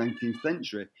the late 19th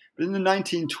century. But in the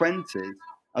 1920s,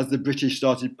 as the British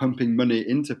started pumping money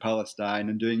into Palestine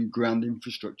and doing grand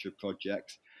infrastructure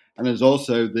projects, and as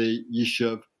also the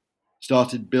Yishuv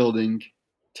started building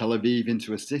Tel Aviv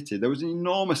into a city, there was an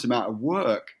enormous amount of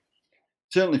work,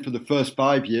 certainly for the first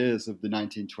 5 years of the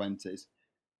 1920s.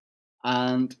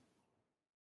 And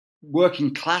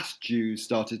working class Jews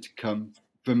started to come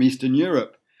from Eastern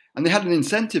Europe. And they had an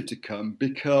incentive to come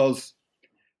because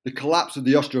the collapse of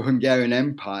the Austro-Hungarian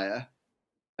Empire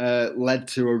led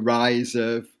to a rise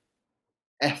of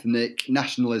ethnic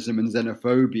nationalism and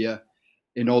xenophobia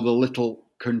in all the little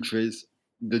countries,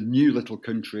 the new little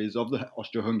countries of the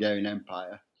Austro-Hungarian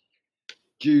Empire.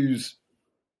 Jews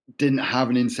didn't have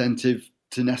an incentive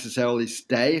to necessarily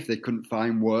stay if they couldn't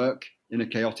find work in a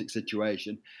chaotic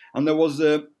situation. And there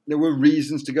were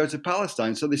reasons to go to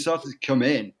Palestine, so they started to come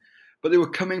in. But they were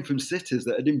coming from cities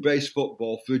that had embraced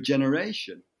football for a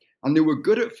generation. And they were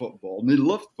good at football, and they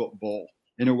loved football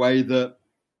in a way that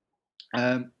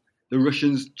the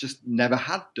Russians just never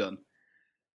had done.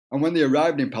 And when they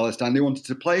arrived in Palestine, they wanted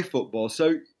to play football.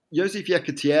 So Joseph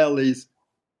Yekutieli's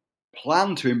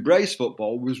plan to embrace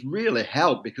football was really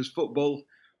helped because football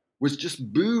was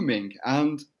just booming.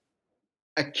 And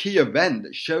a key event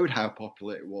that showed how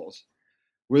popular it was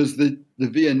the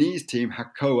Viennese team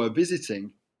Hakoah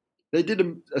visiting. They did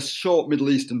a short Middle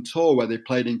Eastern tour where they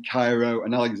played in Cairo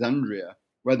and Alexandria,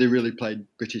 where they really played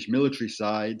British military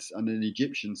sides and an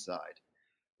Egyptian side.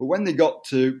 But when they got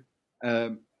to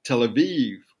Tel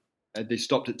Aviv, they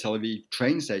stopped at Tel Aviv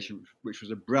train station, which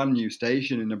was a brand new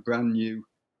station in a brand new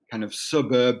kind of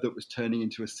suburb that was turning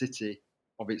into a city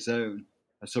of its own,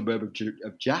 a suburb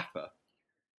of Jaffa,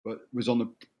 but was on the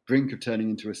brink of turning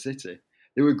into a city.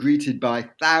 They were greeted by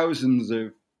thousands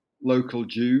of local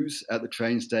Jews at the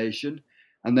train station,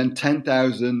 and then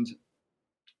 10,000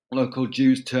 local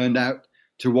Jews turned out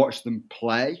to watch them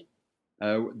play.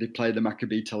 They played the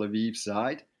Maccabi Tel Aviv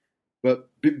side. But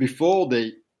before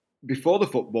the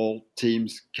football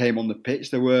teams came on the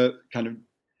pitch, there were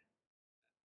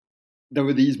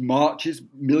these marches,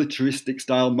 militaristic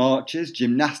style marches,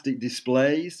 gymnastic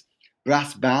displays,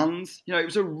 brass bands. You know, it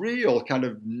was a real kind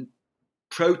of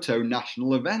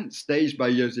proto-national event staged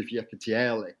by Joseph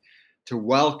Yekutieli to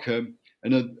welcome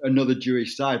another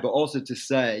Jewish side, but also to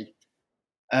say,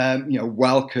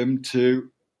 welcome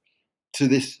to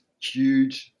this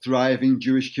huge, thriving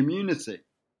Jewish community.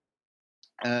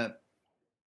 And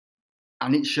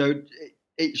it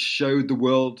showed the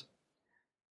world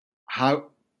how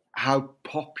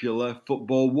popular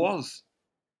football was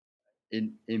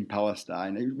in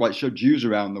Palestine. It showed Jews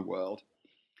around the world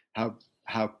how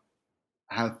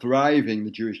thriving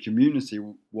the Jewish community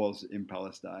was in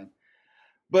Palestine.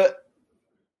 But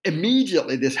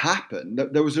immediately this happened,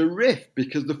 there was a rift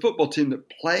because the football team that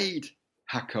played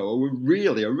Hapoel were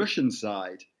really a Russian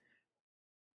side.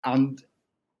 And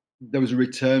there was a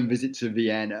return visit to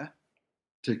Vienna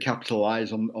to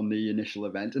capitalize on the initial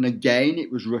event. And again,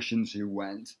 it was Russians who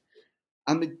went.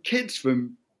 And the kids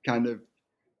from kind of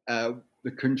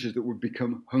the countries that would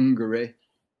become Hungary,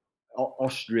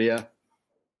 Austria,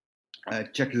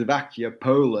 Czechoslovakia,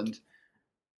 Poland,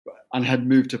 and had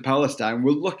moved to Palestine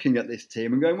were looking at this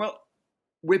team and going, well,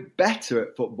 we're better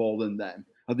at football than them.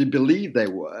 Or they believed they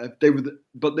were.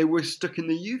 But they were stuck in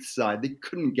the youth side. They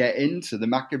couldn't get into the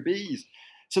Maccabees.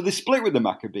 So they split with the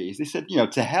Maccabees. They said,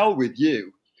 to hell with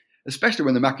you, especially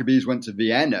when the Maccabees went to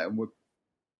Vienna and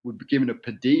were given a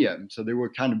per diem. So they were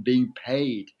kind of being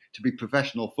paid to be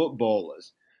professional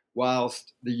footballers,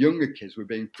 whilst the younger kids were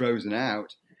being frozen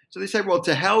out. So they said, well,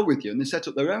 to hell with you. And they set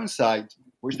up their own side,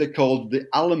 which they called the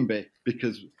Allenby,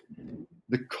 because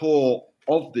the core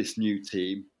of this new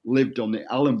team lived on the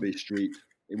Allenby Street,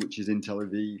 which is in Tel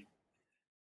Aviv.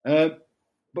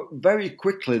 But very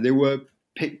quickly, they were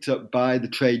picked up by the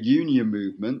trade union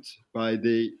movement, by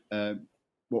the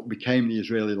what became the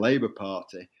Israeli Labour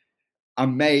Party,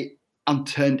 and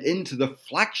turned into the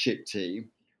flagship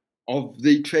team of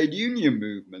the trade union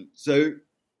movement. So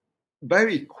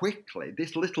very quickly,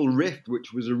 this little rift,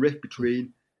 which was a rift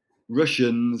between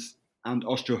Russians and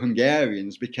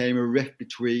Austro-Hungarians, became a rift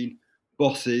between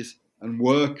bosses and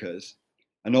workers,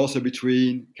 and also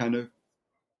between kind of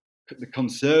the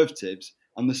conservatives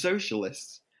and the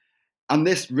socialists. And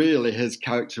this really has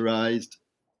characterized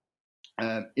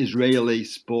Israeli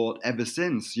sport ever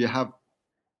since. You have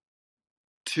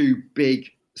two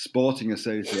big sporting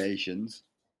associations,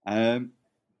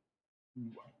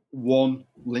 one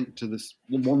linked to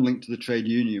the trade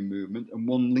union movement and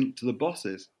one linked to the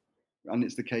bosses, and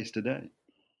it's the case today.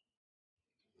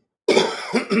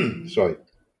 Sorry.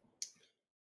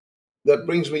 That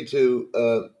brings me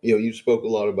to you spoke a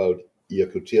lot about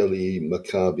Yekutieli,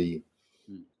 Maccabi.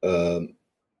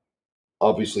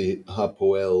 Obviously,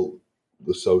 Hapoel,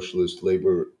 the Socialist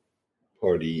Labor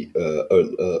Party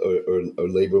or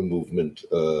labor movement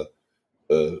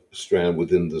strand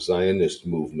within the Zionist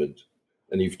movement,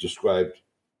 and you've described,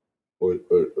 or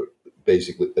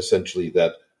basically, essentially,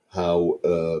 that how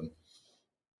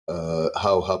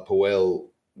Hapoel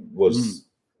was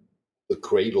the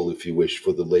cradle, if you wish,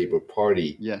 for the Labor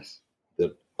Party. Yes.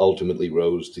 That ultimately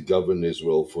rose to govern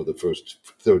Israel for the first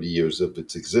 30 years of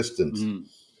its existence.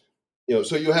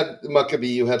 So you had Maccabi,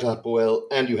 you had Hapoel,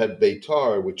 and you had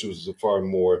Beitar, which was a far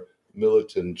more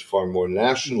militant, far more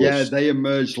nationalist. Yeah, they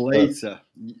emerged later.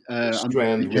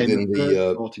 Strand within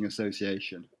the sporting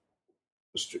association.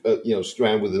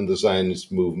 Strand within the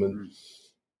Zionist movement.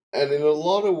 And in a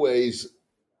lot of ways,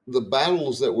 the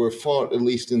battles that were fought, at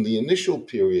least in the initial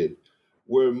period,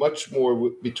 were much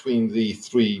more between the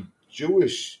three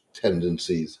Jewish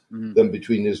tendencies than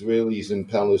between Israelis and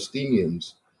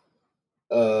Palestinians.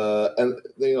 And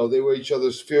they were each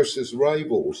other's fiercest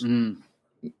rivals.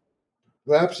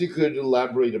 Perhaps you could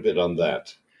elaborate a bit on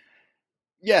that.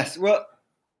 Yes, well,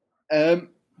 the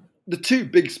two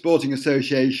big sporting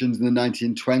associations in the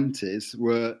 1920s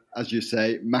were, as you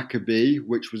say, Maccabi,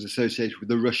 which was associated with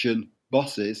the Russian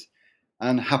bosses,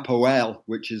 and Hapoel,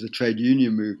 which is a trade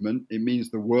union movement. It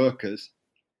means the workers.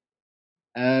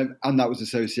 And that was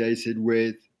associated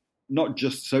with not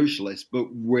just socialists,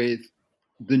 but with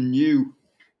the new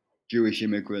Jewish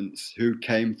immigrants who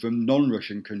came from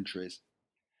non-Russian countries.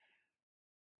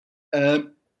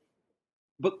 But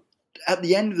at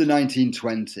the end of the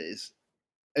 1920s,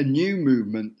 a new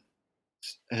movement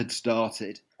had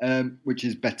started, which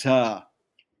is Beitar.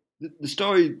 The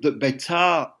story that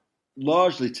Beitar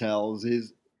largely tells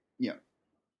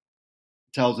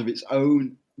tells of its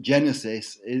own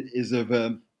genesis is of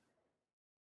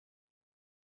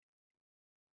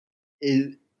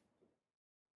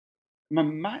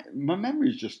my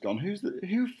memory's just gone.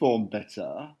 Who formed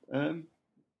Beitar?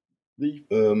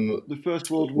 The First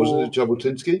World War. Wasn't it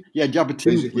Jabotinsky? Yeah,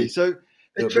 Jabotinsky. Basically. So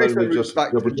they trace their roots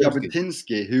back to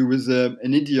Jabotinsky, who was an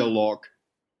ideologue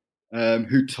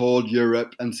who toured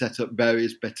Europe and set up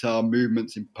various Betar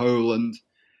movements in Poland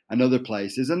and other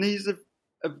places. And he's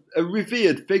a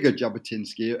revered figure,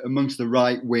 Jabotinsky, amongst the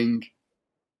right-wing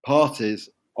parties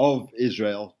of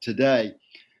Israel today.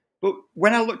 But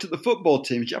when I looked at the football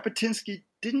team, Jabotinsky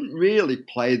didn't really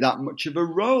play that much of a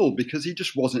role because he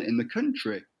just wasn't in the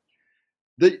country.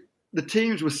 The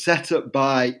teams were set up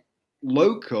by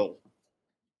local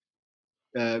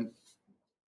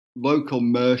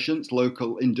merchants,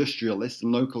 local industrialists,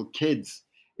 and local kids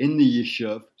in the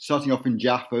Yishuv, starting off in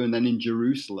Jaffa and then in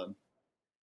Jerusalem.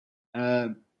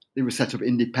 They were set up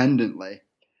independently.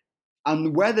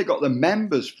 And where they got the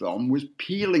members from was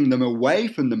peeling them away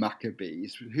from the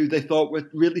Maccabees, who they thought were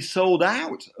really sold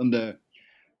out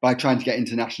by trying to get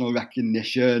international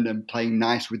recognition and playing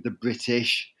nice with the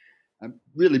British, and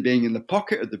really being in the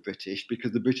pocket of the British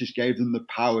because the British gave them the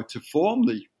power to form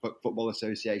the football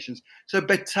associations. So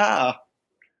Betar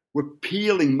were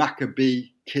peeling Maccabee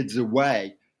kids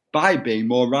away by being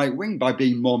more right-wing, by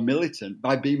being more militant,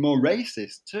 by being more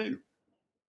racist too.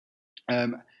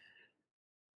 And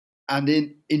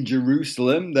in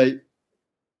Jerusalem, they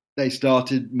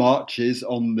started marches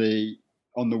on the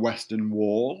Western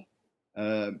Wall,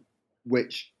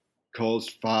 which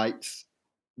caused fights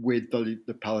with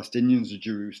the Palestinians of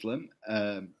Jerusalem.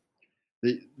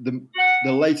 The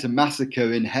later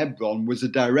massacre in Hebron was a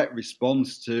direct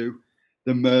response to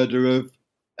the murder of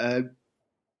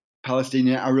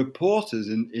Palestinian Arab porters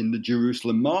in the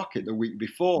Jerusalem market the week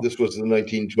before. This was the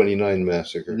 1929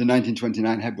 massacre. The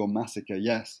 1929 Hebron massacre,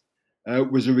 yes.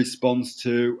 Was a response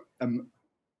to a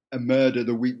murder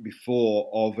the week before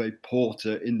of a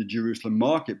porter in the Jerusalem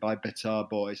market by Betar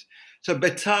boys. So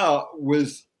Betar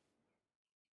was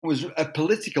a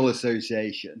political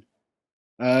association,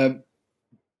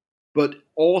 but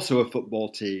also a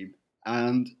football team.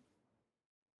 And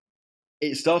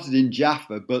it started in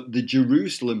Jaffa, but the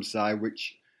Jerusalem side,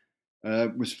 which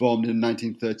was formed in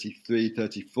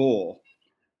 1933-34,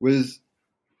 was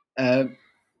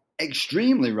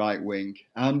extremely right-wing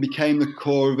and became the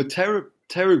core of a terror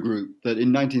group that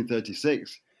in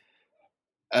 1936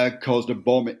 caused a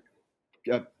bombing,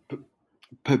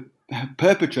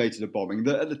 perpetrated a bombing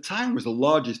that at the time was the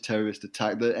largest terrorist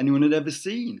attack that anyone had ever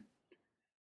seen.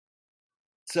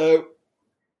 So,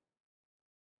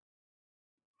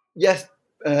 yes,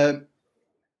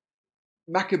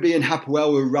 Maccabee and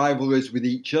Hapoel were rivalries with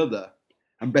each other,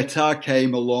 and Betar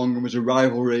came along and was a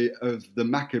rivalry of the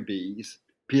Maccabees,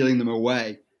 peeling them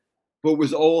away, but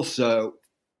was also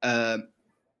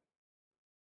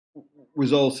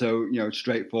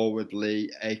straightforwardly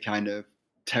a kind of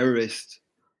terrorist,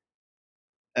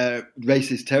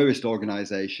 racist terrorist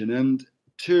organization, and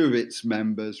two of its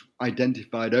members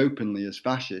identified openly as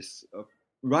fascists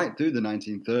right through the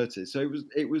 1930s. So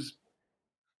it was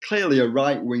clearly a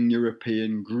right-wing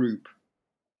European group.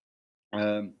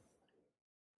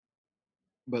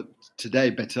 But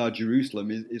today, Betar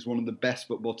Jerusalem is one of the best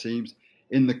football teams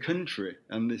in the country,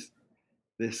 and this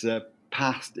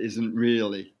past isn't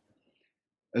really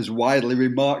as widely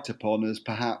remarked upon as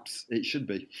perhaps it should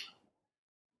be.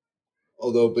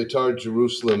 Although Betar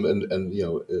Jerusalem and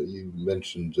you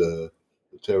mentioned the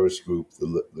terrorist group,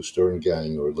 the Stern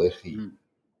Gang or Lehi,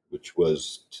 which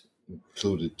was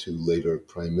included two later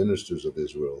prime ministers of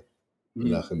Israel,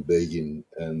 Menachem Begin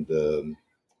and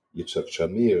Yitzhak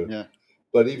Shamir. Yeah.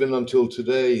 But even until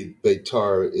today,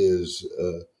 Betar is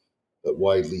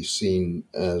widely seen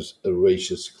as a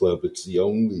racist club. It's the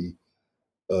only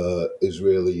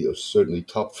Israeli, or certainly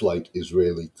top-flight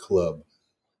Israeli club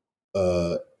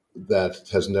that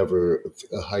has never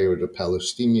hired a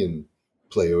Palestinian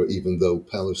player, even though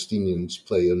Palestinians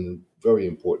play a very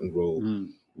important role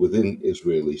within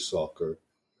Israeli soccer,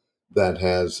 that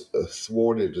has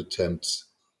thwarted attempts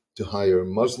to hire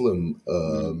Muslim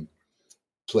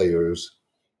players,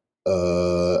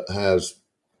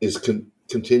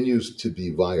 continues to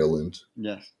be violent.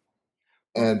 Yes.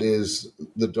 And is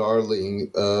the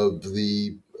darling of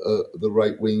the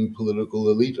right-wing political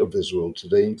elite of Israel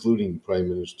today, including Prime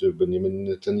Minister Benjamin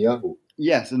Netanyahu.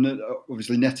 Yes, and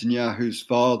obviously Netanyahu's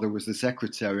father was the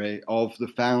secretary of the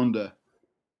founder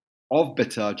of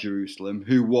Betar Jerusalem,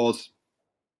 who was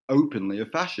openly a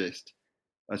fascist.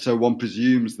 And so one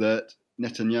presumes that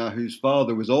Netanyahu's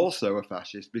father was also a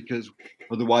fascist, because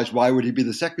otherwise why would he be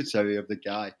the secretary of the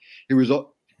guy? He was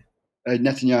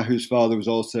Netanyahu's father was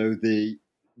also the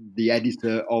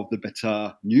editor of the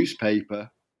Betar newspaper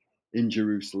in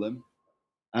Jerusalem,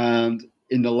 and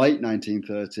in the late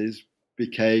 1930s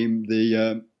became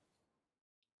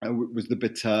was the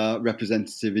Betar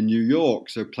representative in New York.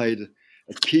 So played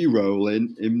a key role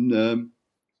in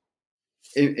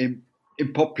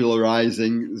in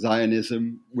popularizing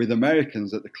Zionism with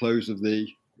Americans at the close of the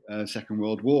Second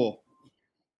World War.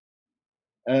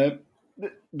 The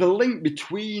link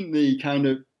between the kind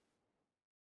of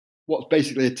what's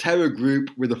basically a terror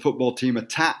group with a football team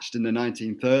attached in the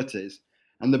 1930s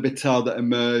and the Beitar that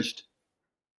emerged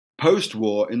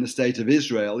post-war in the state of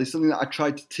Israel is something that I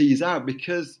tried to tease out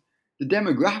because the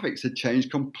demographics had changed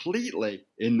completely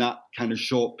in that kind of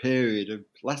short period of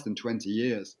less than 20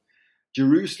 years.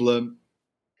 Jerusalem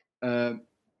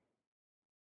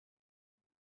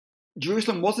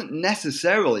wasn't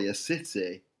necessarily a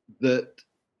city that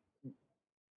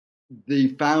the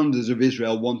founders of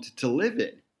Israel wanted to live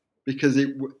in, because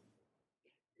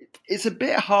it's a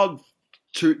bit hard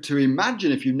to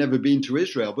imagine if you've never been to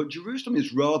Israel, but Jerusalem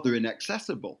is rather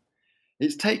inaccessible.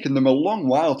 It's taken them a long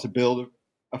while to build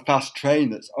a fast train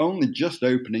that's only just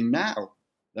opening now,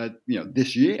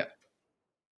 this year,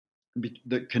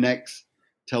 that connects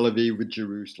Tel Aviv with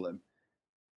Jerusalem.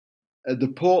 The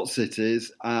port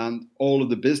cities and all of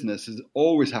the business has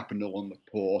always happened along the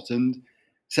port, and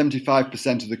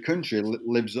 75% of the country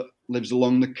lives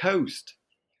along the coast.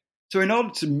 So in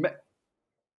order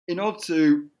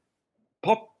to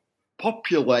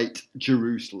populate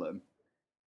Jerusalem,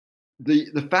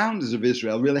 the founders of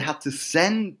Israel really had to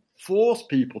force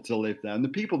people to live there, and the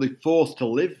people they forced to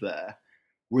live there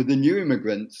were the new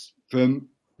immigrants from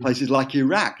places like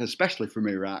Iraq, especially from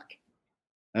Iraq,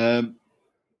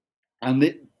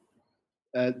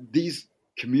 these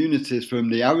communities from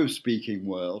the Arab-speaking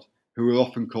world, who were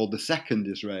often called the Second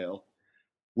Israel,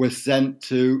 were sent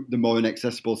to the more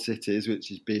inaccessible cities,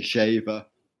 which is Beersheba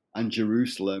and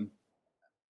Jerusalem,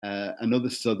 and other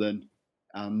southern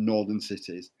and northern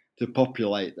cities, to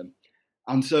populate them.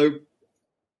 And so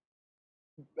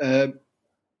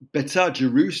Beitar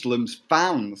Jerusalem's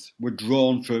fans were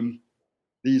drawn from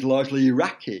these largely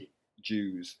Iraqi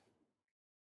Jews,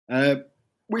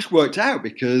 which worked out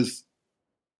because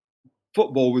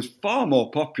football was far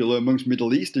more popular amongst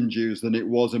Middle Eastern Jews than it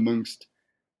was amongst,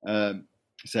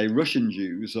 say, Russian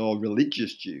Jews or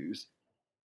religious Jews.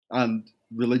 And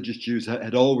religious Jews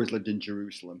had always lived in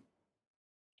Jerusalem.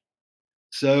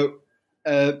 So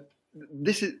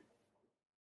this is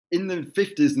in the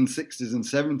 50s and 60s and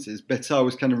 70s, Beitar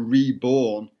was kind of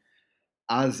reborn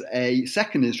as a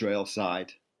second Israel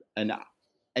side, and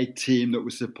a team that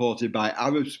was supported by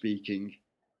Arab-speaking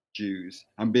Jews,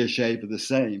 and Beersheba the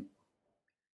same.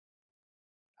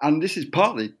 And this is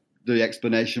partly the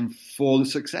explanation for the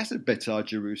success of Beitar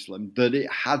Jerusalem, that it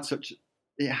had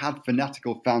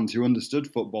fanatical fans who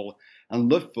understood football and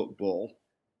loved football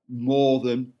more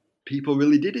than people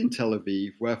really did in Tel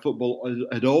Aviv, where football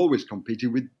had always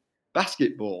competed with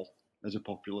basketball as a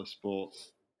popular sport.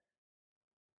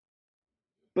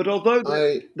 But although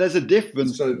there's a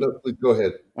difference... Sorry, no, go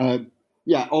ahead.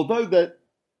 Although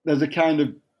there's a kind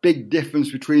of big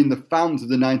difference between the fans of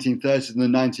the 1930s and the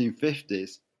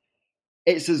 1950s,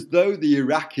 it's as though the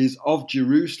Iraqis of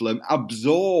Jerusalem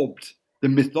absorbed the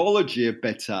mythology of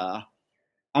Beitar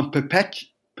and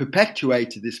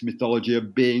perpetuated this mythology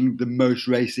of being the most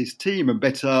racist team. And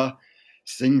Beitar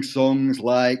sing songs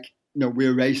like,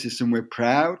 we're racist and we're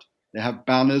proud. They have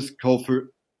banners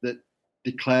that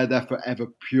declare they're forever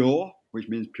pure, which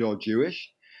means pure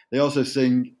Jewish. They also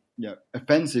sing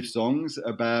offensive songs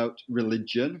about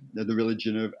religion. They're the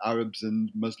religion of Arabs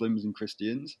and Muslims and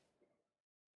Christians.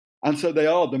 And so they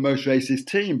are the most racist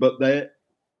team, but they're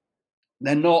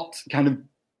not kind of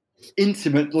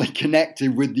intimately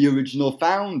connected with the original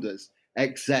founders,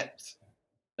 except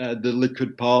the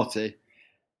Likud party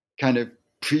kind of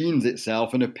preens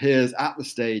itself and appears at the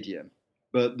stadium.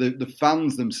 But the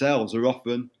fans themselves are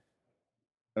often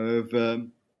of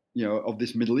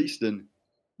this Middle Eastern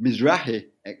Mizrahi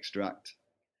extract.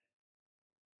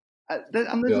 And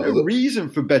there's no reason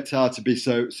for Beitar to be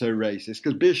so racist,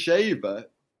 because Beersheba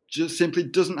just simply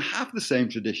doesn't have the same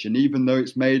tradition, even though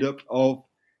it's made up of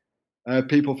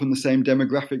people from the same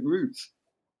demographic roots.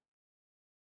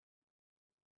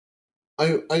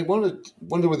 I wonder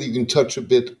whether you can touch a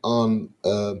bit on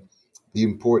the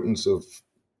importance of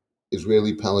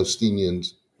Israeli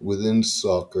Palestinians within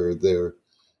soccer. They're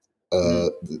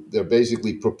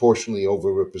basically proportionally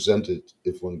overrepresented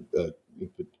if one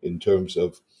in terms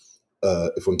of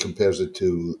if one compares it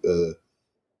to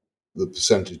the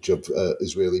percentage of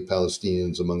Israeli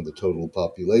Palestinians among the total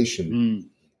population.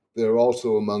 They're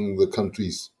also among the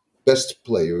country's best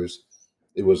players.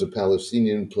 It was a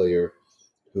Palestinian player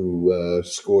who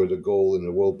scored a goal in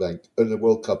a World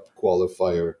Cup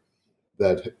qualifier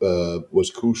that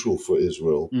was crucial for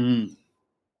Israel.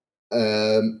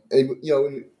 And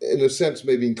in a sense,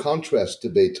 maybe in contrast to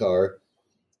Beitar,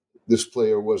 this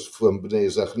player was from Bnei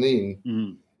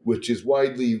Zachnin, which is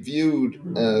widely viewed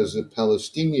as a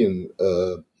Palestinian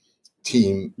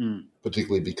team,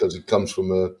 particularly because it comes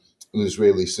from an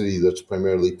Israeli city that's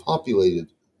primarily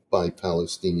populated by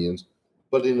Palestinians.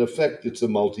 But in effect, it's a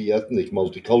multi-ethnic,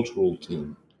 multicultural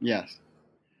team. Yes.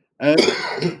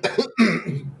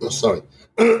 Sorry.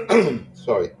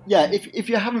 Sorry. Yeah, if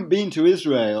you haven't been to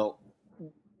Israel,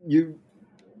 you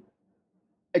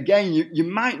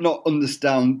might not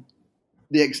understand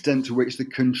the extent to which the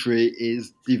country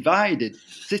is divided.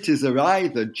 Cities are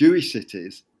either Jewish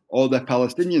cities or they're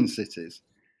Palestinian cities.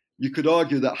 You could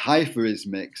argue that Haifa is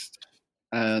mixed,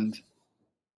 and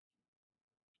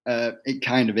it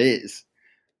kind of is.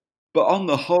 But on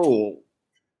the whole,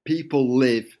 people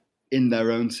live in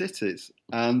their own cities.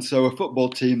 And so a football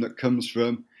team that comes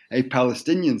from a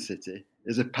Palestinian city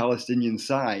is a Palestinian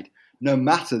side, no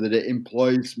matter that it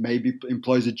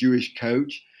employs a Jewish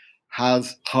coach,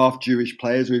 has half Jewish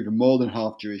players or even more than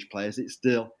half Jewish players. It's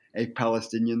still a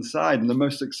Palestinian side. And the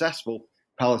most successful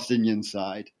Palestinian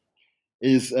side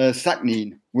is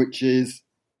Sachin, which is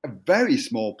a very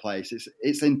small place.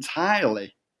 It's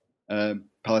entirely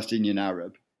Palestinian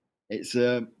Arab. It's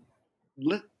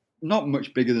not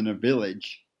much bigger than a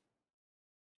village,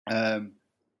 a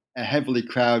heavily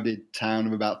crowded town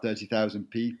of about 30,000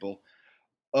 people,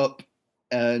 up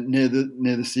near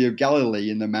the Sea of Galilee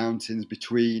in the mountains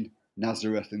between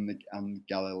Nazareth and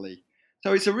Galilee.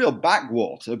 So it's a real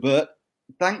backwater, but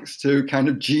thanks to kind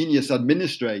of genius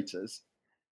administrators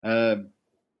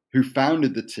who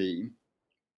founded the team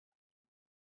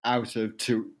out of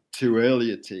two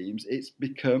earlier teams, it's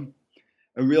become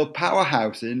a real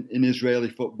powerhouse in Israeli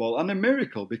football, and a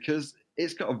miracle because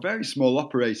it's got a very small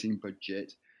operating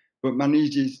budget, but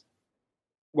manages,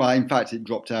 well, in fact, it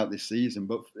dropped out this season,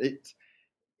 but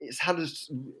it's had an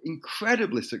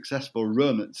incredibly successful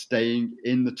run at staying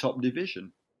in the top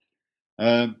division,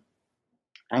 and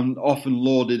often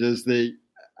lauded as the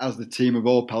team of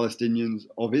all Palestinians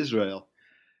of Israel.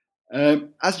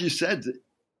 As you said,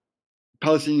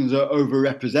 Palestinians are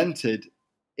overrepresented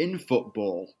in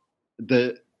football.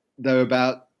 They're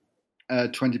about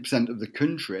 20% of the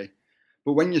country.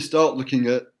 But when you start looking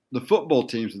at the football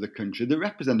teams of the country, they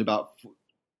represent about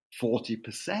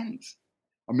 40%.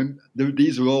 I mean,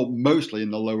 these are all mostly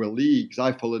in the lower leagues.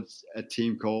 I followed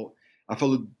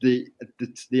the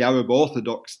Arab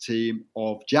Orthodox team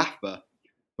of Jaffa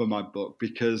for my book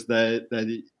because they're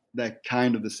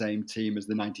kind of the same team as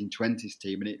the 1920s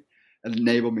team, and it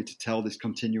enabled me to tell this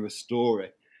continuous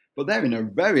story. But they're in a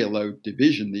very low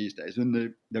division these days, and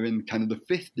they're in kind of the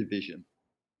 5th division.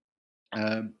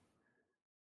 And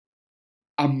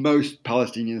most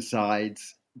Palestinian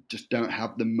sides just don't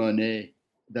have the money.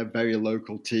 They're very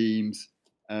local teams,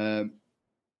 and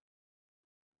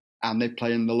they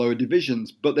play in the lower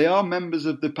divisions. But they are members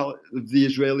of the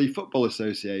Israeli Football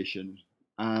Association,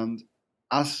 and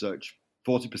as such,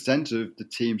 40% of the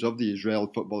teams of the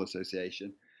Israel Football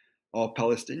Association are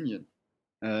Palestinian.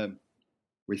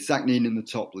 With Sachin in the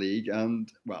top league, and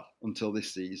well, until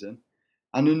this season,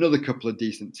 and another couple of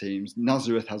decent teams.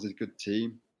 Nazareth has a good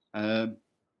team, and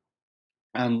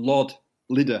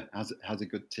Lida has a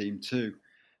good team too.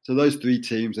 So those 3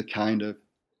 teams are kind of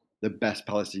the best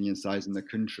Palestinian sides in the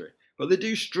country. But they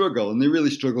do struggle, and they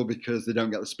really struggle because they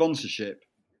don't get the sponsorship.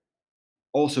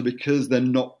 Also because they're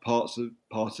not part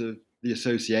of the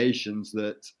associations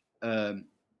that the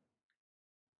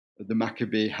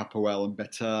Maccabi, Hapoel, and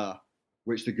Betar,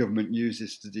 which the government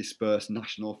uses to disperse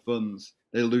national funds.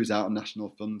 They lose out on national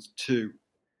funds too.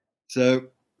 So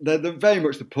they're very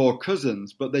much the poor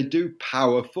cousins, but they do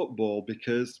power football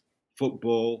because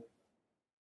football,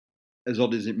 as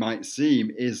odd as it might seem,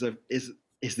 is the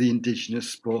indigenous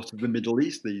sport of the Middle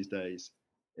East these days.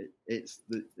 It's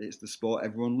the sport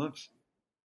everyone loves.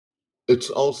 It's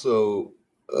also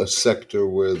a sector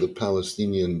where the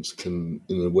Palestinians can,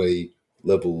 in a way,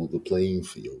 level the playing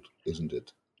field, isn't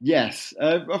it? Yes,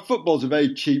 football's a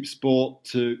very cheap sport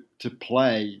to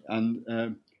play,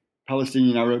 and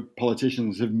Palestinian Arab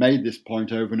politicians have made this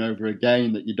point over and over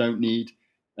again that you don't need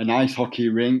an ice hockey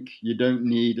rink, you don't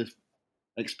need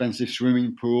expensive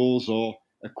swimming pools or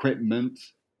equipment,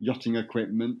 yachting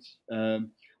equipment.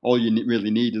 All you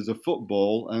really need is a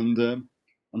football and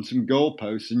some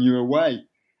goalposts, and you're away.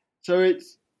 So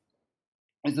it's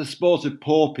a sport of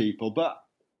poor people, but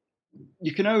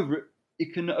you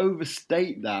can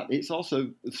overstate that. It's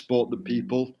also a sport that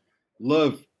people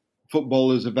love.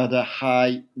 Footballers have had a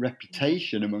high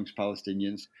reputation amongst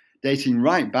Palestinians, dating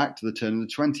right back to the turn of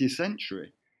the 20th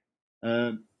century.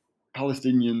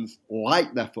 Palestinians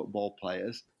like their football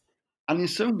players, and in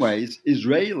some ways,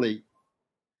 Israeli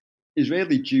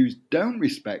Israeli Jews don't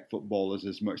respect footballers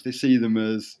as much. They see them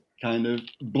as kind of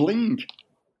bling,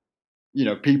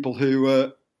 people who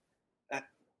are,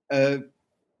 a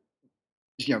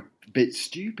bit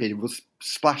stupid, will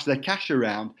splash their cash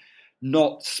around,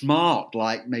 not smart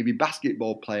like maybe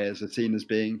basketball players are seen as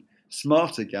being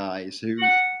smarter guys who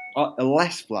are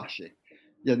less flashy.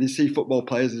 Yeah, they see football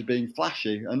players as being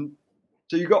flashy, and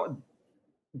so you've got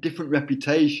different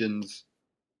reputations,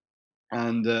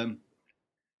 and the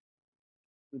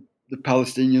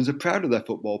Palestinians are proud of their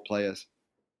football players.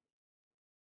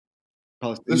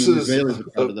 Israelis are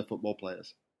proud of their football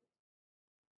players.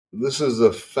 This is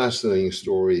a fascinating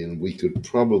story, and we could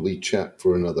probably chat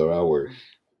for another hour,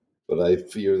 but I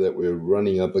fear that we're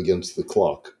running up against the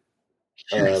clock.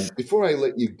 Yes. Before I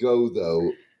let you go,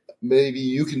 though, maybe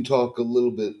you can talk a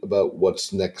little bit about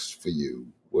what's next for you.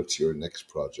 What's your next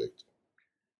project?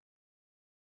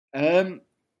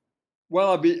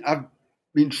 Well, I've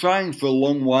been trying for a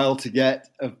long while to get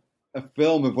a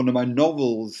film of one of my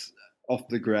novels off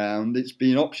the ground. It's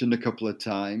been optioned a couple of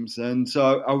times, and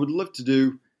so I would love to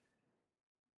do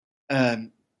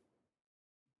some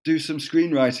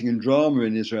screenwriting and drama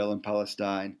in Israel and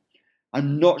Palestine.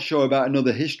 I'm not sure about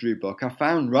another history book. I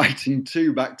found writing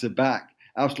 2 back to back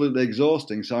absolutely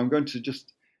exhausting, so I'm going to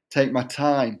just take my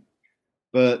time,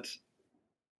 but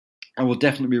I will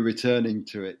definitely be returning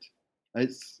to it.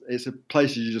 It's a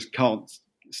place you just can't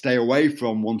stay away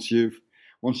from once you've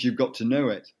got to know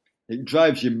it. It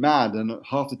drives you mad, and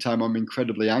half the time I'm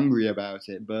incredibly angry about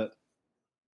it, but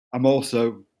I'm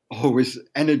also always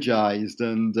energized,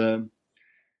 and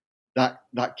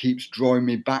that keeps drawing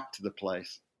me back to the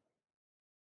place.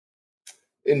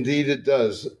 Indeed it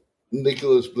does.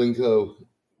 Nicholas Blincoe,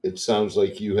 it sounds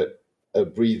like you had a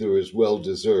breather is well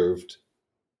deserved.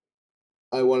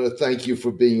 I want to thank you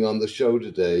for being on the show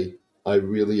today. I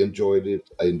really enjoyed it.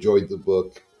 I enjoyed the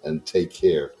book, and take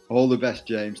care. All the best,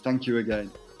 James. Thank you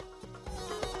again.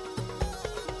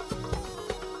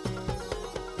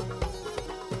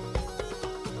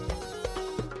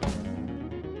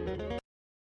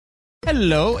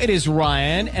 Hello, it is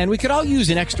Ryan, and we could all use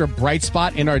an extra bright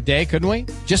spot in our day, couldn't we?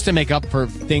 Just to make up for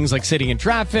things like sitting in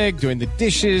traffic, doing the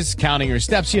dishes, counting your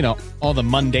steps, all the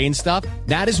mundane stuff.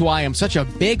 That is why I'm such a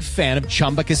big fan of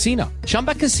Chumba Casino.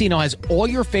 Chumba Casino has all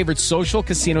your favorite social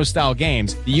casino-style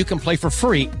games that you can play for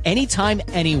free anytime,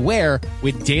 anywhere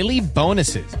with daily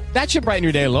bonuses. That should brighten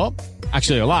your day a little.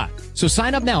 Actually, a lot. So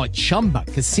sign up now at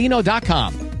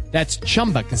ChumbaCasino.com. That's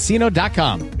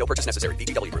ChumbaCasino.com. No purchase necessary.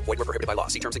 VGW Group. Void where prohibited by law.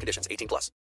 See terms and conditions. 18+.